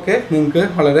പാഠസന്ദർഭങ്ങളൊക്കെ നിങ്ങൾക്ക്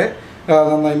വളരെ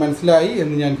നന്നായി മനസ്സിലായി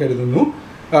എന്ന് ഞാൻ കരുതുന്നു.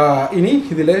 ഇനി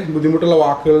ഇതിലെ ബുദ്ധിമുട്ടുള്ള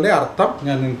വാക്കുകളുടെ അർത്ഥം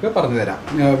ഞാൻ നിങ്ങൾക്ക് പറഞ്ഞു തരാം.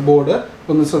 ബോർഡ്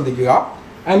ഒന്ന് ശ്രദ്ധിക്കുക.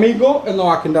 അമിഗോ എന്ന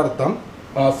വാക്കിൻ്റെ അർത്ഥം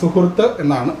സുഹൃത്ത്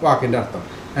എന്നാണ് വാക്കിൻ്റെ അർത്ഥം.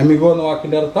 അമിഗോ എന്ന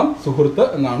വാക്കിൻ്റെ അർത്ഥം സുഹൃത്ത്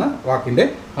എന്നാണ് വാക്കിൻ്റെ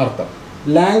അർത്ഥം.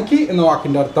 ലാങ്കി എന്ന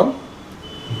വാക്കിൻ്റെ അർത്ഥം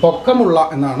പൊക്കമുള്ള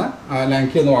എന്നാണ്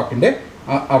ലാങ്കി എന്ന വാക്കിൻ്റെ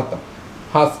അർത്ഥം.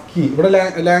 ഹസ്കി, ഇവിടെ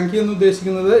ലാങ്കി എന്ന്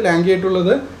ഉദ്ദേശിക്കുന്നത്, ലാങ്കി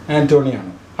ആയിട്ടുള്ളത്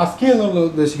ആൻ്റോണിയാണ്. ഹസ്കി എന്നുള്ളത്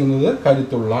ഉദ്ദേശിക്കുന്നത്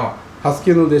കരുത്തുള്ള.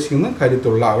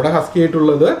 അവിടെ ഹസ്കി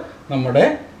ആയിട്ടുള്ളത് നമ്മുടെ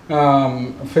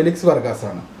ഫെലിക്സ്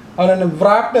വർഗാസാണ്. അതുപോലെ തന്നെ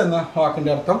വ്രാപ്ഡ് എന്ന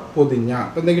വാക്കിൻ്റെ അർത്ഥം പൊതിഞ്ഞ.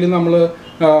 എന്തെങ്കിലും നമ്മൾ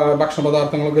ഭക്ഷണ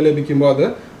പദാർത്ഥങ്ങളൊക്കെ ലഭിക്കുമ്പോൾ അത്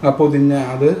പൊതിഞ്ഞ,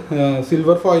 അത്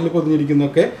സിൽവർ ഫോയിൽ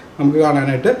പൊതിഞ്ഞിരിക്കുന്നതൊക്കെ നമുക്ക്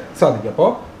കാണാനായിട്ട് സാധിക്കും. അപ്പോൾ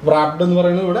വ്രാപ്ഡ് എന്ന്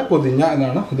പറയുന്നത് ഇവിടെ പൊതിഞ്ഞ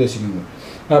എന്നാണ് ഉദ്ദേശിക്കുന്നത്.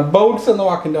 ബൗട്ട്സ് എന്ന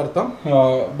വാക്കിൻ്റെ അർത്ഥം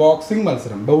ബോക്സിംഗ്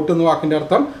മത്സരം. ബൗട്ട് എന്ന വാക്കിൻ്റെ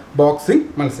അർത്ഥം ബോക്സിംഗ്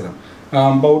മത്സരം.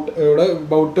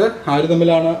 ബൗട്ട് ആര്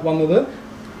തമ്മിലാണ് വന്നത്?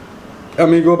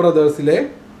 അമിഗോ ബ്രദേഴ്സിലെ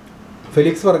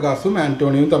ഫെലിക്സ് വർഗാസും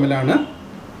ആൻ്റോണിയും തമ്മിലാണ്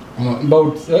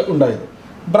ബൗട്ട്സ് ഉണ്ടായത്.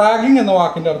 ബ്രാഗിങ് എന്ന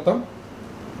വാക്കിൻ്റെ അർത്ഥം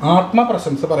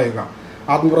ആത്മപ്രശംസ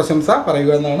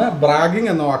പറയുക എന്നാണ് ബ്രാഗിങ്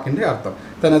എന്ന വാക്കിൻ്റെ അർത്ഥം.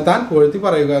 തന്നെത്താൻ പുകഴ്ത്തി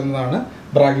പറയുക എന്നതാണ്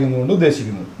ബ്രാഗിങ് എന്നുകൊണ്ട്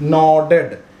ഉദ്ദേശിക്കുന്നത്.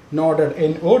 നോഡഡ്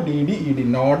NODDED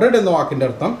നോഡഡ് എന്ന വാക്കിൻ്റെ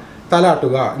അർത്ഥം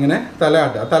തലാട്ടുക. ഇങ്ങനെ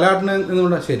തലാട്ടുന്ന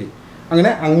എന്നുകൊണ്ട് ശരി,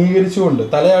 അങ്ങനെ അംഗീകരിച്ചുകൊണ്ട്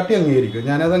തലയാട്ടി അംഗീകരിക്കുക,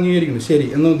 ഞാനത് അംഗീകരിക്കുന്നു ശരി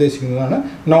എന്ന് ഉദ്ദേശിക്കുന്നതാണ്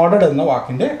നോഡഡ് എന്ന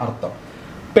വാക്കിൻ്റെ അർത്ഥം.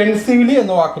 പെൻസീവ്ലി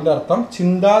എന്ന വാക്കിൻ്റെ അർത്ഥം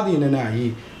ചിന്താധീനനായി.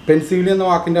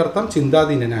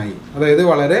 അതായത്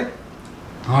വളരെ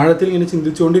ആഴത്തിൽ ഇങ്ങനെ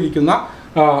ചിന്തിച്ചുകൊണ്ടിരിക്കുന്ന,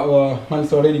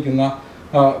 മനസ്സോടെ ഇരിക്കുന്ന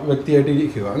വ്യക്തിയായിട്ട്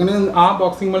ഇരിക്കുക. അങ്ങനെ ആ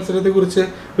ബോക്സിംഗ് മത്സരത്തെക്കുറിച്ച്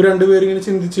ഒരു 2 പേര് ഇങ്ങനെ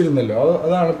ചിന്തിച്ചിരുന്നല്ലോ,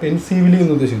 അതാണ് പെൻസീവ്ലി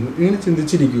എന്ന് ഉദ്ദേശിക്കുന്നത്. ഇങ്ങനെ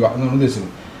ചിന്തിച്ചിരിക്കുക എന്നാണ്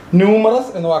ഉദ്ദേശിക്കുന്നത്.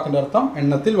 ന്യൂമറസ് എന്ന വാക്കിൻ്റെ അർത്ഥം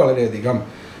എണ്ണത്തിൽ വളരെയധികം.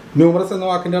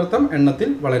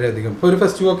 ഇപ്പോൾ ഒരു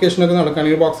ഫെസ്റ്റിവൽ ഒക്കേഷനൊക്കെ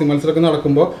നടക്കുകയാണെങ്കിൽ, ബോക്സിംഗ് മത്സരമൊക്കെ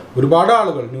നടക്കുമ്പോൾ ഒരുപാട്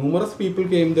ആളുകൾ, ന്യൂമറസ് പീപ്പിൾ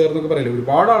കെയിം ദെയർ എന്നൊക്കെ പറയില്ലേ,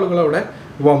 ഒരുപാട് ആളുകൾ അവിടെ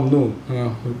വന്നു,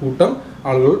 ഒരു കൂട്ടം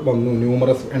ആളുകൾ വന്നു.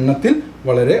 ന്യൂമറസ് എണ്ണത്തിൽ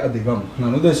വളരെ അധികം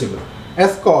എന്നാണ് ഉദ്ദേശിക്കുന്നത്.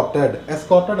 എസ്കോർട്ടഡ്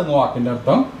എന്ന വാക്കിൻ്റെ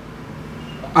അർത്ഥം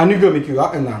അനുഗമിക്കുക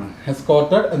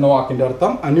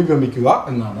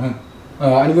എന്നാണ്.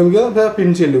 അനുഗമിക്കുക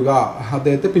പിൻചെല്ലുക,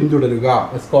 അദ്ദേഹത്തെ പിന്തുടരുക.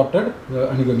 എസ്കോർട്ടഡ്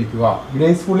അനുഗമിക്കുക.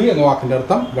 ഗ്രേസ്ഫുള്ളി എന്ന വാക്കിൻ്റെ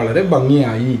അർത്ഥം വളരെ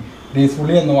ഭംഗിയായി.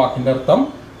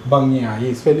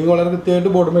 സ്പെല്ലിംഗ് വളരെ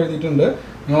കൃത്യമായിട്ട് ബോർഡിൽ എഴുതിയിട്ടുണ്ട്.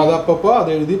 നിങ്ങളത് അപ്പോൾ അത്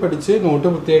എഴുതി പഠിച്ച് നോട്ട്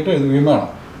വൃത്തിയായിട്ട് എഴുതുകയും വേണം.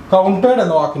 കൗണ്ടേഡ്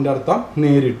എന്ന വാക്കിൻ്റെ അർത്ഥം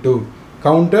നേരിട്ടു.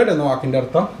 ഡിസ്പെൽഡ് എന്ന വാക്കിൻ്റെ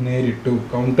അർത്ഥം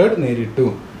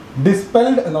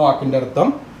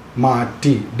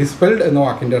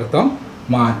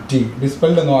മാറ്റി.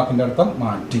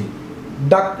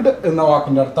 ഡക്ഡ് എന്ന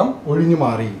വാക്കിൻ്റെ അർത്ഥം ഒഴിഞ്ഞു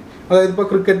മാറി. അതായത് ഇപ്പോൾ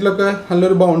ക്രിക്കറ്റിലൊക്കെ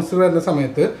നല്ലൊരു ബൗൺസർ വരുന്ന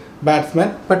സമയത്ത് ബാറ്റ്സ്മാൻ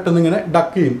പെട്ടെന്ന് ഇങ്ങനെ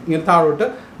ഡക്ക് ചെയ്യും, ഇങ്ങനെ താഴോട്ട്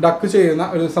ഡക്ക് ചെയ്യുന്ന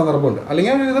ഒരു സന്ദർഭമുണ്ട്.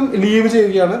 അല്ലെങ്കിൽ ഒരു വിധം ലീവ്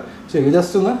ചെയ്യുകയാണ് ചെയ്യുക,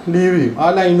 ജസ്റ്റ് ഒന്ന് ലീവ് ചെയ്യും, ആ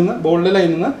ബോളിൻ്റെ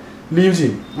ലൈനിൽ നിന്ന് ലീവ്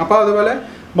ചെയ്യും. അപ്പോൾ അതുപോലെ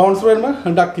ബൗൺസർ വരുമ്പോൾ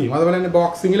ഡക്ക് ചെയ്യും. അതുപോലെ തന്നെ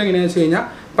ബോക്സിങ്ങിൽ എങ്ങനെയാണെന്ന് വെച്ച് കഴിഞ്ഞാൽ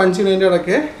പഞ്ച് ചെയ്യുന്നതിൻ്റെ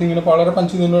ഇടയ്ക്ക് ഇങ്ങനെ വളരെ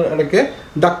പഞ്ച് ചെയ്യുന്നതിൻ്റെ ഇടയ്ക്ക്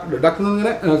ഡക്ക്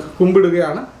എന്നിങ്ങനെ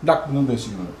കുമ്പിടുകയാണ് ഡക്ക് എന്ന്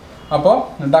ഉദ്ദേശിക്കുന്നത്. അപ്പോൾ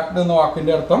ഡക്ട് എന്ന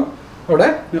വാക്കിൻ്റെ അർത്ഥം അവിടെ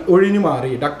ഒഴിഞ്ഞു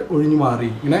മാറി, ഡക്ട് ഒഴിഞ്ഞു മാറി,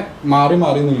 ഇങ്ങനെ മാറി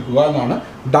മാറി നിൽക്കുക എന്നാണ്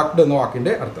ഡക്ട് എന്ന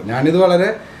വാക്കിൻ്റെ അർത്ഥം. ഞാനിത് വളരെ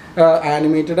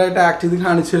ആനിമേറ്റഡ് ആയിട്ട് ആക്ട് ചെയ്ത്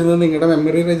കാണിച്ചിരുന്നത് നിങ്ങളുടെ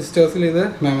മെമ്മറി രജിസ്റ്റേഴ്സിൽ ഇത്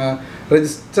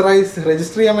രജിസ്റ്റർ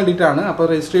ചെയ്യാൻ വേണ്ടിയിട്ടാണ്. അപ്പോൾ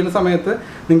രജിസ്റ്റർ ചെയ്യുന്ന സമയത്ത്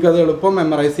നിങ്ങൾക്ക് അത് എളുപ്പം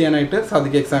മെമ്മറൈസ് ചെയ്യാനായിട്ട്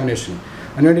സാധിക്കും എക്സാമിനേഷൻ.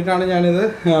 അതിന് വേണ്ടിയിട്ടാണ് ഞാനിത്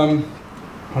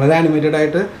വളരെ ആനിമേറ്റഡ്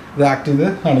ആയിട്ട് ഇത് ആക്ട് ചെയ്ത്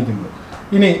കാണിക്കുന്നത്.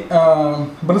 ഇനി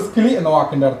ബ്രിസ്കിലി എന്ന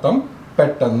വാക്കിൻ്റെ അർത്ഥം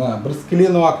പെട്ടെന്ന്. ബ്രിസ്കിലി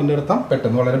എന്ന വാക്കിൻ്റെ അർത്ഥം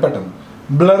പെട്ടെന്ന്, വളരെ പെട്ടെന്ന്.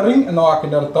 ബ്ലറിങ് എന്ന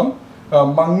വാക്കിൻ്റെ അർത്ഥം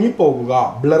മങ്ങിപ്പോകുക.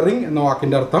 ബ്ലറിങ് എന്ന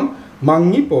വാക്കിൻ്റെ അർത്ഥം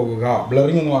മങ്ങിപ്പോകുക.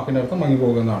 ബ്ലറിങ് എന്ന വാക്കിൻ്റെ അർത്ഥം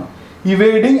മങ്ങിപ്പോകുക എന്നാണ്.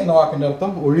 ഇവേഡിങ് എന്ന വാക്കിൻ്റെ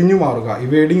അർത്ഥം ഒഴിഞ്ഞു മാറുക.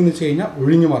 ഇവേഡിങ് എന്ന് വെച്ച് കഴിഞ്ഞാൽ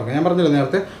ഒഴിഞ്ഞു മാറുക. ഞാൻ പറഞ്ഞില്ല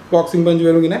നേരത്തെ ബോക്സിംഗ് പഞ്ച്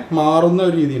വരും ഇങ്ങനെ മാറുന്ന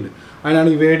ഒരു രീതിയുണ്ട്, അതിനാണ്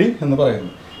ഇവേഡിങ് എന്ന്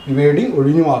പറയുന്നത്. ഇവേഡിങ്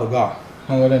ഒഴിഞ്ഞു മാറുക.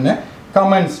 അതുപോലെ തന്നെ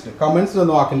കമൻസ്ഡ്. കമൻസ്ഡ്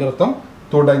എന്ന വാക്കിൻ്റെ അർത്ഥം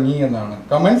തുടങ്ങി എന്നാണ്.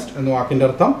 കമൻസ്ഡ് എന്ന വാക്കിൻ്റെ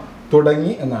അർത്ഥം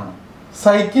തുടങ്ങി എന്നാണ്.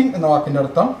 സൈക്കിംഗ് എന്ന വാക്കിൻ്റെ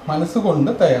അർത്ഥം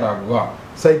മനസ്സുകൊണ്ട് തയ്യാറാകുക.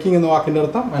 സൈക്കിംഗ് എന്ന വാക്കിൻ്റെ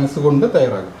അർത്ഥം മനസ്സുകൊണ്ട്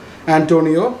തയ്യാറാകുക.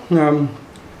 ആന്റോണിയോ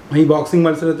ഈ ബോക്സിംഗ്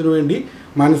മത്സരത്തിന് വേണ്ടി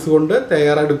മനസ്സുകൊണ്ട്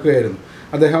തയ്യാറെടുക്കുകയായിരുന്നു.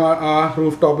 അദ്ദേഹം ആ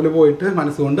റൂഫ് ടോപ്പിൽ പോയിട്ട്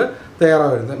മനസ്സുകൊണ്ട്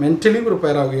തയ്യാറാവുന്നത്, മെൻ്റലി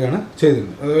പ്രിപ്പയർ ആവുകയാണ്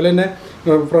ചെയ്തിരുന്നത്. അതുപോലെ തന്നെ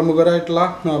പ്രമുഖരായിട്ടുള്ള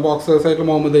ബോക്സേഴ്സായിട്ടുള്ള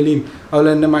മുഹമ്മദ് അലിയും അതുപോലെ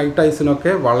തന്നെ മൈക്ക്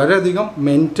ടൈസനൊക്കെ വളരെയധികം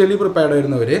മെൻ്റലി പ്രിപ്പയർഡ്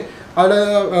ആയിരുന്നവർ. അവിടെ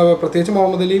പ്രത്യേകിച്ച്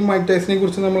മുഹമ്മദ് അലിയും മൈക്ക് ടൈസനെ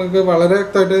കുറിച്ച് നമ്മൾക്ക് വളരെ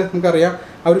വ്യക്തമായിട്ട് നമുക്കറിയാം.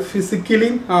 അവർ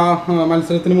ഫിസിക്കലിയും ആ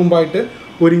മത്സരത്തിന് മുമ്പായിട്ട്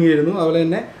ഒരുങ്ങിയിരുന്നു, അതുപോലെ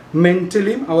തന്നെ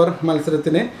മെൻ്റലിയും അവർ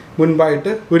മത്സരത്തിന്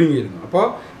മുൻപായിട്ട് ഒരുങ്ങിയിരുന്നു. അപ്പോൾ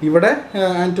ഇവിടെ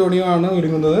ആന്റോണിയോ ആണ്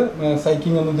ഒരുങ്ങുന്നത്.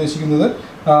 സൈക്കിംഗ് എന്ന് ഉദ്ദേശിക്കുന്നത്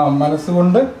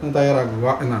മനസ്സുകൊണ്ട് തയ്യാറാക്കുക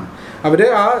എന്നാണ്. അവർ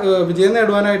ആ വിജയം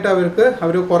നേടുവാനായിട്ട്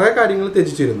അവർ കുറേ കാര്യങ്ങൾ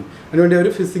ത്യജിച്ചിരുന്നു. അതിനുവേണ്ടി അവർ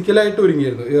ഫിസിക്കലായിട്ട്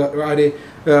ഒരുങ്ങിയിരുന്നു, ആര്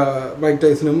മൈക്ക്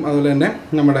ടൈസനും അതുപോലെ തന്നെ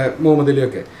നമ്മുടെ മുഹമ്മദ്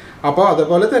അലിയൊക്കെ. അപ്പോൾ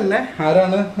അതുപോലെ തന്നെ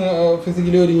ആരാണ്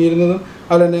ഫിസിക്കലി ഒരുങ്ങിയിരുന്നതും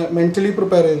അതുപോലെ തന്നെ മെൻ്റലി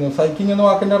പ്രിപ്പയർ ചെയ്യുന്നത്. സൈക്കിംഗ് എന്ന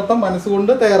വാക്കിൻ്റെ അർത്ഥം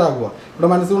മനസ്സുകൊണ്ട് തയ്യാറാകുക. ഇവിടെ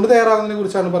മനസ്സുകൊണ്ട് തയ്യാറാകുന്നതിനെ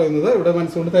കുറിച്ചാണ് പറയുന്നത്. ഇവിടെ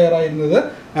മനസ്സുകൊണ്ട് തയ്യാറായിരുന്നത്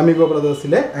അമിഗോ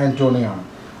ബ്രദേഴ്സിലെ ആന്റോണിയോ ആണ്.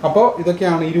 അപ്പോൾ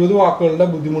ഇതൊക്കെയാണ് 20 വാക്കുകളുടെ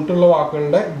ബുദ്ധിമുട്ടുള്ള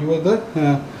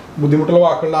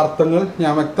വാക്കുകളുടെ അർത്ഥങ്ങൾ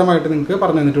ഞാൻ വ്യക്തമായിട്ട് നിങ്ങൾക്ക്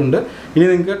പറഞ്ഞു തന്നിട്ടുണ്ട്. ഇനി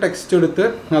നിങ്ങൾക്ക് ടെക്സ്റ്റ് എടുത്ത്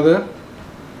അത്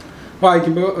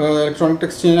വായിക്കുമ്പോൾ ഇലക്ട്രോണിക്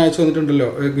ടെക്സ്റ്റ് ഞാൻ അയച്ചു തന്നിട്ടുണ്ടല്ലോ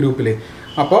ഗ്രൂപ്പിൽ.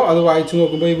 അപ്പോൾ അത് വായിച്ച്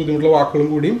നോക്കുമ്പോൾ ഈ ബുദ്ധിമുട്ടുള്ള വാക്കുകളും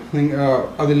കൂടിയും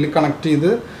അതിൽ കണക്ട് ചെയ്ത്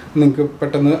നിങ്ങൾക്ക്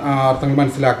പെട്ടെന്ന് അർത്ഥങ്ങൾ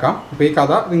മനസ്സിലാക്കാം. അപ്പോൾ ഈ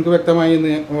കഥ നിങ്ങൾക്ക്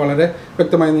വളരെ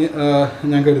വ്യക്തമായി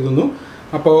ഞാൻ കരുതുന്നു.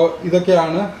 അപ്പോൾ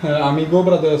ഇതൊക്കെയാണ് അമിഗോ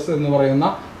ബ്രദേഴ്സ് എന്ന് പറയുന്ന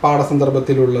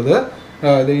പാഠസന്ദർഭത്തിലുള്ളത്.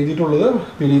 ഇത് എഴുതിയിട്ടുള്ളത്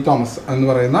പിലി തോമസ് എന്ന്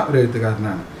പറയുന്ന ഒരു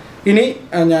എഴുത്തുകാരനാണ്. ഇനി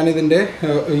ഞാനിതിൻ്റെ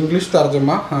ഇംഗ്ലീഷ്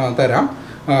തർജ്ജമ തരാം,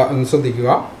 ശ്രദ്ധിക്കുക.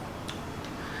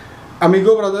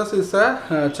 Amigo Brothers is a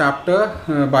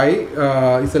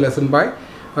is a lesson by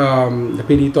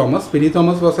P.D. Thomas. P.D.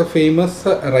 Thomas was a famous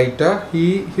writer.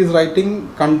 His writing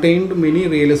contained many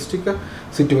realistic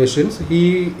situations. He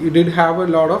did have a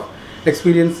lot of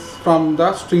experience from the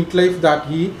street life that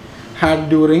he had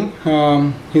during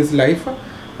his life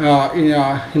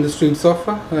in the streets of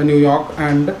New York,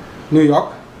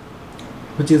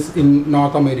 which is in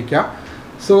North America.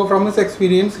 So from his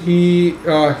experience,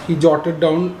 he jotted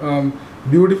down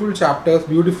beautiful chapters,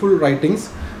 beautiful writings,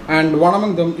 and one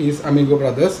among them is Amigo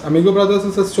Brothers. Amigo Brothers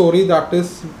is a story that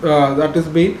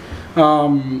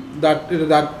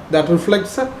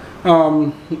reflects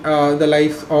the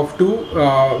lives of two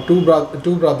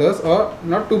brothers, or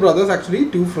not two brothers, actually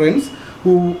two friends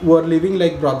who were living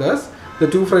like brothers. The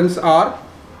two friends are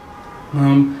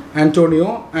Antonio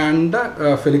and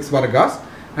Felix Vargas.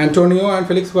 Antonio and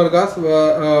Felix Vargas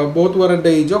both were at the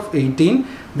age of 18.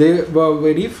 They were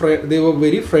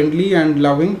very friendly and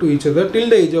loving to each other till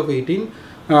the age of 18,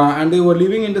 and they were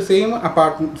living in the same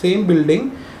building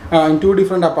in 2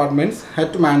 different apartments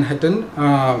at Manhattan,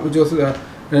 which was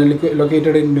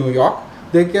located in New York.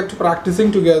 They kept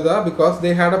practicing together because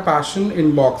they had a passion in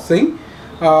boxing.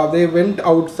 They went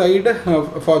outside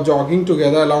for jogging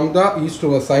together along the East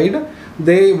River side.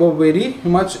 They were very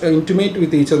much intimate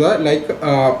with each other, like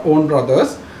own brothers.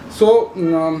 So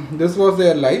this was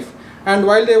their life, and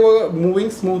while they were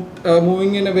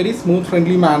moving in a very smooth,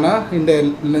 friendly manner in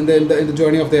the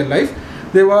journey of their life,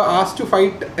 they were asked to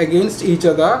fight against each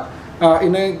other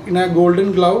in a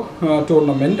Golden Glove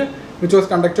tournament, which was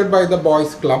conducted by the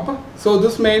Boys Club. So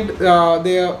this made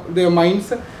their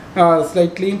minds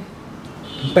slightly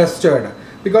pestered,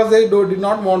 because they did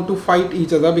not want to fight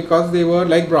each other because they were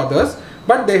like brothers,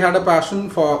 but they had a passion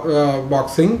for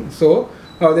boxing. So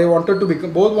they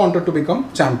both wanted to become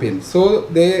champions. So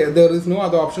there is no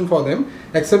other option for them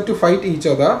except to fight each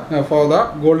other for the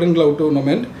Golden Glove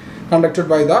tournament conducted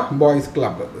by the Boys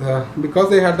Club, because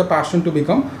they had the passion to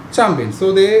become champions.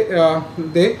 So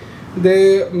they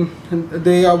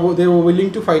they were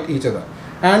willing to fight each other,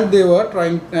 and they were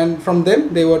trying, and from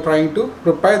them they were trying to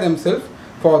prepare themselves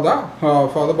for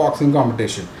the boxing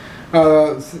competition.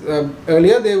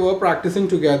 Earlier they were practicing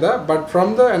together, but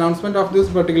from the announcement of this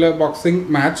particular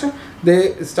boxing match,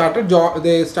 they started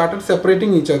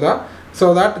separating each other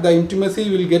so that the intimacy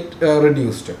will get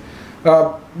reduced.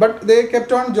 But they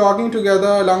kept on jogging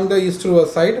together along the east river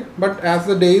side. But as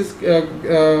the days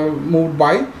moved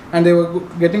by and they were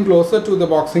getting closer to the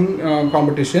boxing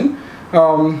competition,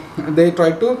 they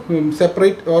tried to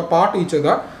separate or part each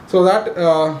other so that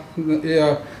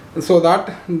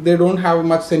they don't have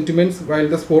much sentiments while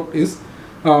the sport is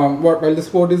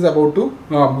about to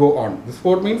go on. The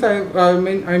sport means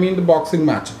I mean the boxing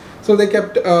match. So they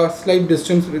kept a slight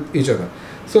distance with each other.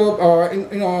 So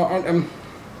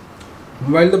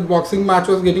while the boxing match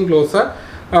was getting closer,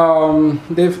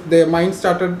 their minds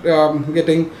started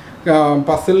getting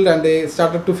puzzled, and they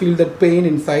started to feel that pain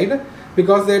inside,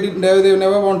 because they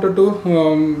never wanted to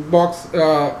box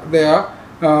their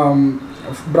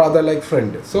brother like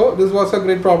friend. So this was a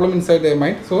great problem inside their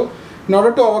mind. So in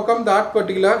order to overcome that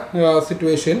particular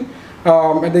situation,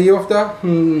 at the year of the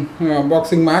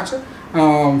boxing match,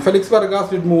 Felix Vargas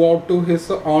did move out to his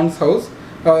aunt's house.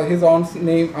 His aunt's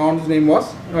name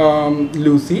was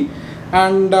Lucy,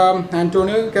 and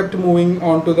Antonio kept moving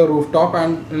onto the rooftop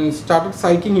and started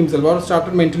psyching himself, or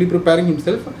started mentally preparing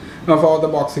himself for the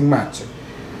boxing match.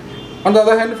 On the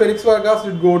other hand, Felix Vargas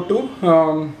did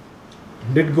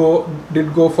go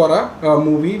for a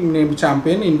movie named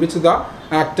Champion, in which the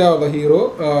actor or the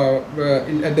hero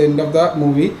at the end of the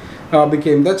movie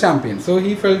became the champion. So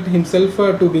he felt himself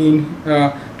to be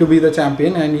the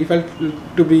champion, and he felt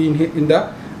to be in the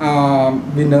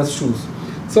winner's shoes.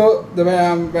 So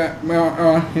during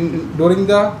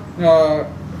the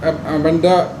when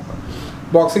the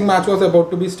boxing match was about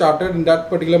to be started in that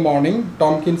particular morning,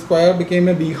 Tompkins Square became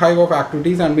a beehive of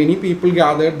activities, and many people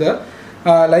gathered there.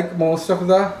 Like most of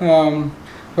the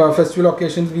festival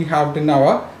occasions we have in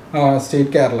our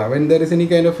state Kerala, when there is any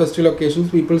kind of festival occasions,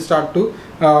 people start to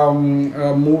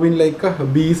move in like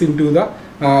bees into the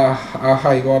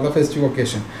hive or the festive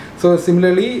occasion. So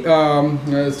similarly,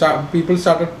 people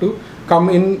started to come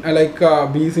in like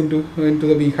bees into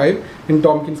the beehive in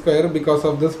Tompkins Square because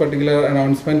of this particular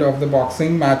announcement of the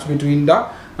boxing match between the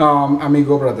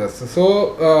Amigo brothers.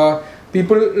 So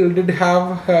people did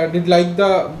like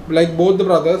both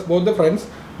the friends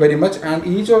very much, and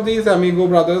each of these Amigo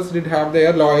brothers did have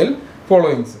their loyal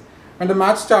followings. And the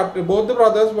match started. Both the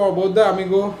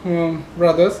Amigo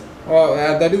brothers,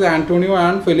 that is Antonio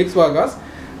and Felix Vargas,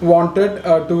 wanted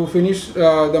to finish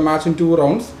the match in 2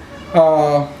 rounds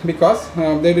because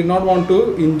they did not want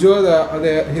to injure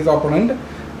their opponent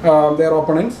to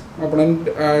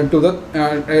the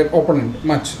opponent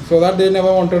much, so that they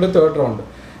never wanted a 3rd round.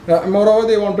 Moreover,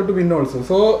 they wanted to win also.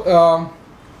 So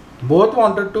both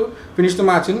wanted to finish the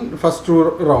match in first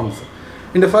 2 rounds.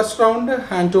 In the first round,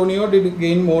 Antonio did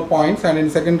gain more points, and in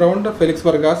the second round, Felix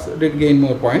Vargas did gain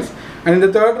more points. And in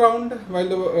the 3rd round, while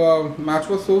the match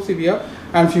was so severe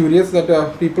and furious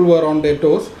that people were on their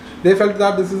toes, they felt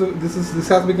that this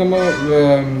has become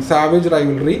a savage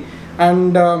rivalry,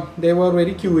 and they were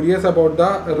very curious about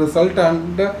the result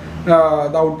and the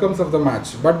outcomes of the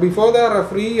match. But before the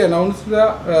referee announced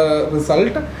the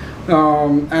result,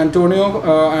 Antonio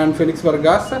and Felix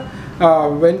Vargas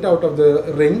went out of the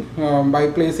ring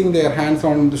by placing their hands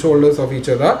on the shoulders of each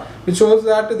other, which shows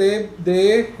that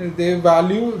they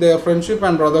value their friendship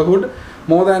and brotherhood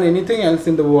more than anything else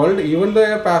in the world. Even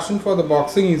their passion for the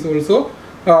boxing is also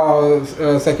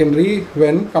secondary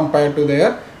when compared to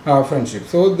their friendship.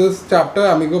 So this chapter,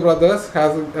 Amigo Brothers,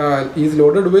 is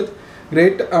loaded with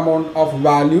great amount of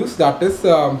values, that is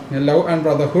love and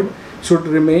brotherhood should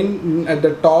remain at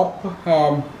the top,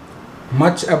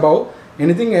 much above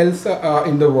anything else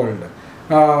in the world.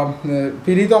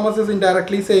 P.D. Thomas is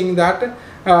indirectly saying that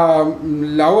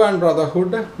love and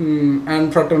brotherhood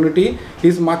and fraternity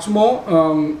is much more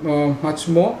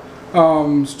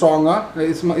stronger,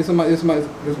 is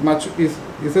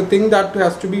a thing that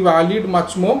has to be valued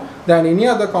much more than any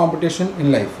other competition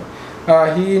in life.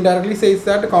 He indirectly says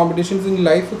that competitions in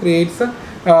life creates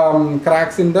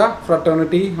cracks in the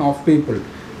fraternity of people,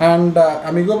 and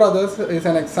Amigo Brothers is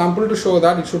an example to show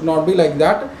that it should not be like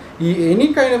that.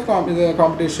 Any kind of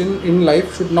competition in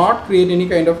life should not create any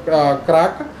kind of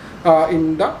crack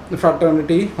in the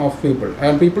fraternity of people,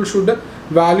 and people should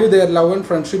value their love and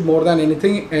friendship more than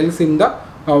anything else in the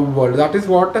world. That is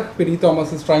what P.D.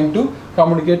 Thomas is trying to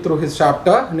communicate through his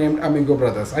chapter named Amigo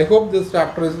Brothers. I hope this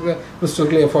chapter is crystal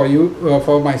clear for you,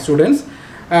 for my students,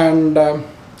 and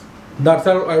That's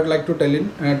all I would like to tell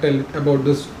about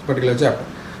this particular chapter.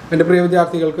 എൻ്റെ പ്രിയ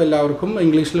വിദ്യാർത്ഥികൾക്കും എല്ലാവർക്കും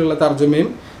ഇംഗ്ലീഷിലുള്ള തർജ്ജമയും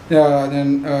ഞാൻ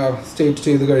state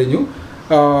ചെയ്ത് കഴിഞ്ഞു.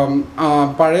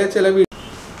 പഴയ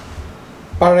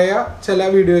ചില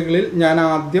വീഡിയോകളിൽ ഞാൻ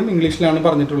ആദ്യം ഇംഗ്ലീഷിലാണ്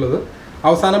പറഞ്ഞിട്ടുള്ളത്.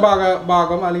 അവസാന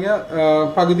ഭാഗം അല്ലെങ്കിൽ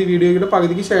പകുതി വീഡിയോയുടെ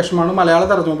പകുതിക്ക് ശേഷമാണ് മലയാള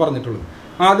തർജ്ജമ പറഞ്ഞിട്ടുള്ളത്.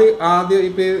 ആദ്യം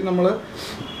ഇപ്പോൾ നമ്മൾ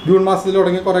ജൂൺ മാസത്തിൽ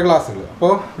തുടങ്ങിയ കുറേ ക്ലാസ്സുകൾ.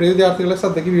 അപ്പോൾ പ്രിയ വിദ്യാർത്ഥികളുടെ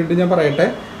ശ്രദ്ധയ്ക്ക് വീണ്ടും ഞാൻ പറയട്ടെ,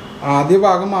 ആദ്യ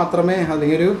ഭാഗം മാത്രമേ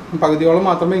അല്ലെങ്കിൽ ഒരു പകുതിയോളം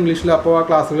മാത്രമേ ഇംഗ്ലീഷിൽ അപ്പോൾ ആ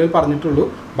ക്ലാസ്സുകളിൽ പറഞ്ഞിട്ടുള്ളൂ.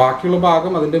 ബാക്കിയുള്ള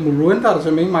ഭാഗം അതിൻ്റെ മുഴുവൻ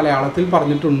തർജ്ജമയും മലയാളത്തിൽ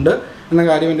പറഞ്ഞിട്ടുണ്ട് എന്ന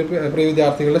കാര്യം എൻ്റെ പ്രിയ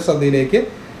വിദ്യാർത്ഥികളുടെ ശ്രദ്ധയിലേക്ക്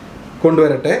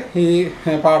കൊണ്ടുവരട്ടെ. ഈ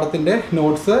പാഠത്തിൻ്റെ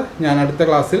നോട്ട്സ് ഞാൻ അടുത്ത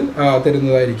ക്ലാസ്സിൽ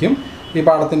തരുന്നതായിരിക്കും. ഈ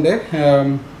പാഠത്തിൻ്റെ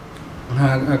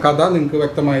കഥ നിങ്ങൾക്ക്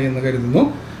വ്യക്തമായി എന്ന് കരുതുന്നു.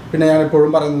 പിന്നെ ഞാൻ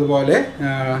എപ്പോഴും പറയുന്നത് പോലെ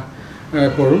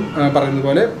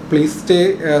please stay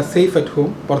safe at home.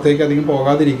 പുറത്തേക്ക് അധികം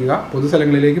പോകാതിരിക്കുക.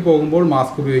 പൊതുസ്ഥലങ്ങളിലേക്ക് പോകുമ്പോൾ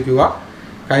മാസ്ക് ഉപയോഗിക്കുക.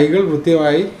 കൈകൾ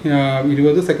വൃത്തിയായി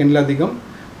 20 സെക്കൻഡിലധികം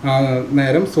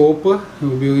നേരം സോപ്പ്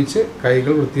ഉപയോഗിച്ച്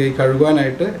കൈകൾ വൃത്തിയായി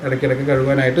ഇടയ്ക്കിടയ്ക്ക്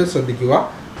കഴുകാനായിട്ട് ശ്രദ്ധിക്കുക.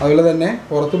 അതുപോലെ തന്നെ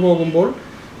പുറത്ത് പോകുമ്പോൾ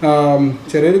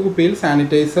ചെറിയൊരു കുപ്പിയിൽ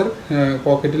സാനിറ്റൈസർ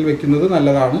പോക്കറ്റിൽ വെക്കുന്നത്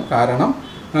നല്ലതാണ്. കാരണം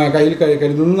കയ്യിൽ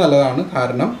കരുതുന്നത് നല്ലതാണ്.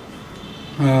 കാരണം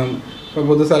ഇപ്പോൾ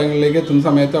പൊതുസ്ഥലങ്ങളിലേക്ക് എത്തുന്ന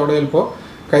സമയത്ത് അവിടെ ചിലപ്പോൾ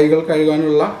കൈകൾ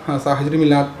കഴുകാനുള്ള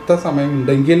സാഹചര്യമില്ലാത്ത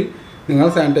സമയമുണ്ടെങ്കിൽ നിങ്ങൾ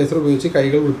സാനിറ്റൈസർ ഉപയോഗിച്ച്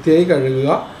കൈകൾ വൃത്തിയായി കഴുകുക.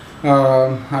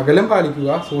 അകലം പാലിക്കുക.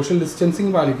 സോഷ്യൽ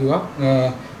ഡിസ്റ്റൻസിങ് പാലിക്കുക.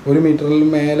 1 മീറ്ററിന്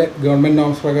മേലെ ഗവൺമെൻറ്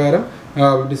നോംസ് പ്രകാരം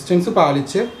ഡിസ്റ്റൻസ്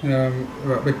പാലിച്ച്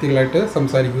വ്യക്തികളായിട്ട്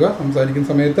സംസാരിക്കുന്ന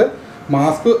സമയത്ത്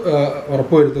മാസ്ക്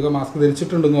ഉറപ്പുവരുത്തുക. മാസ്ക്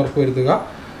ധരിച്ചിട്ടുണ്ടെന്ന് ഉറപ്പുവരുത്തുക.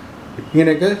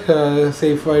 ഇങ്ങനെയൊക്കെ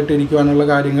സേഫായിട്ട് ഇരിക്കുവാനുള്ള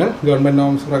കാര്യങ്ങൾ ഗവൺമെൻറ്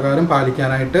നോംസ് പ്രകാരം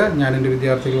പാലിക്കാനായിട്ട് ഞാൻ എൻ്റെ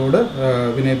വിദ്യാർത്ഥികളോട്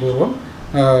വിനയപൂർവ്വം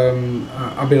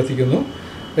അഭ്യർത്ഥിക്കുന്നു.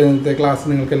 ഇന്നത്തെ ക്ലാസ്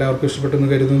നിങ്ങൾക്ക് എല്ലാവർക്കും ഇഷ്ടപ്പെട്ടെന്ന്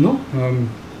കരുതുന്നു.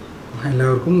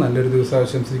 എല്ലാവർക്കും നല്ലൊരു ദിവസം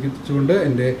ആശംസിച്ചുകൊണ്ട്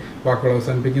എൻ്റെ വാക്കുകൾ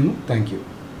അവസാനിപ്പിക്കുന്നു. Thank you.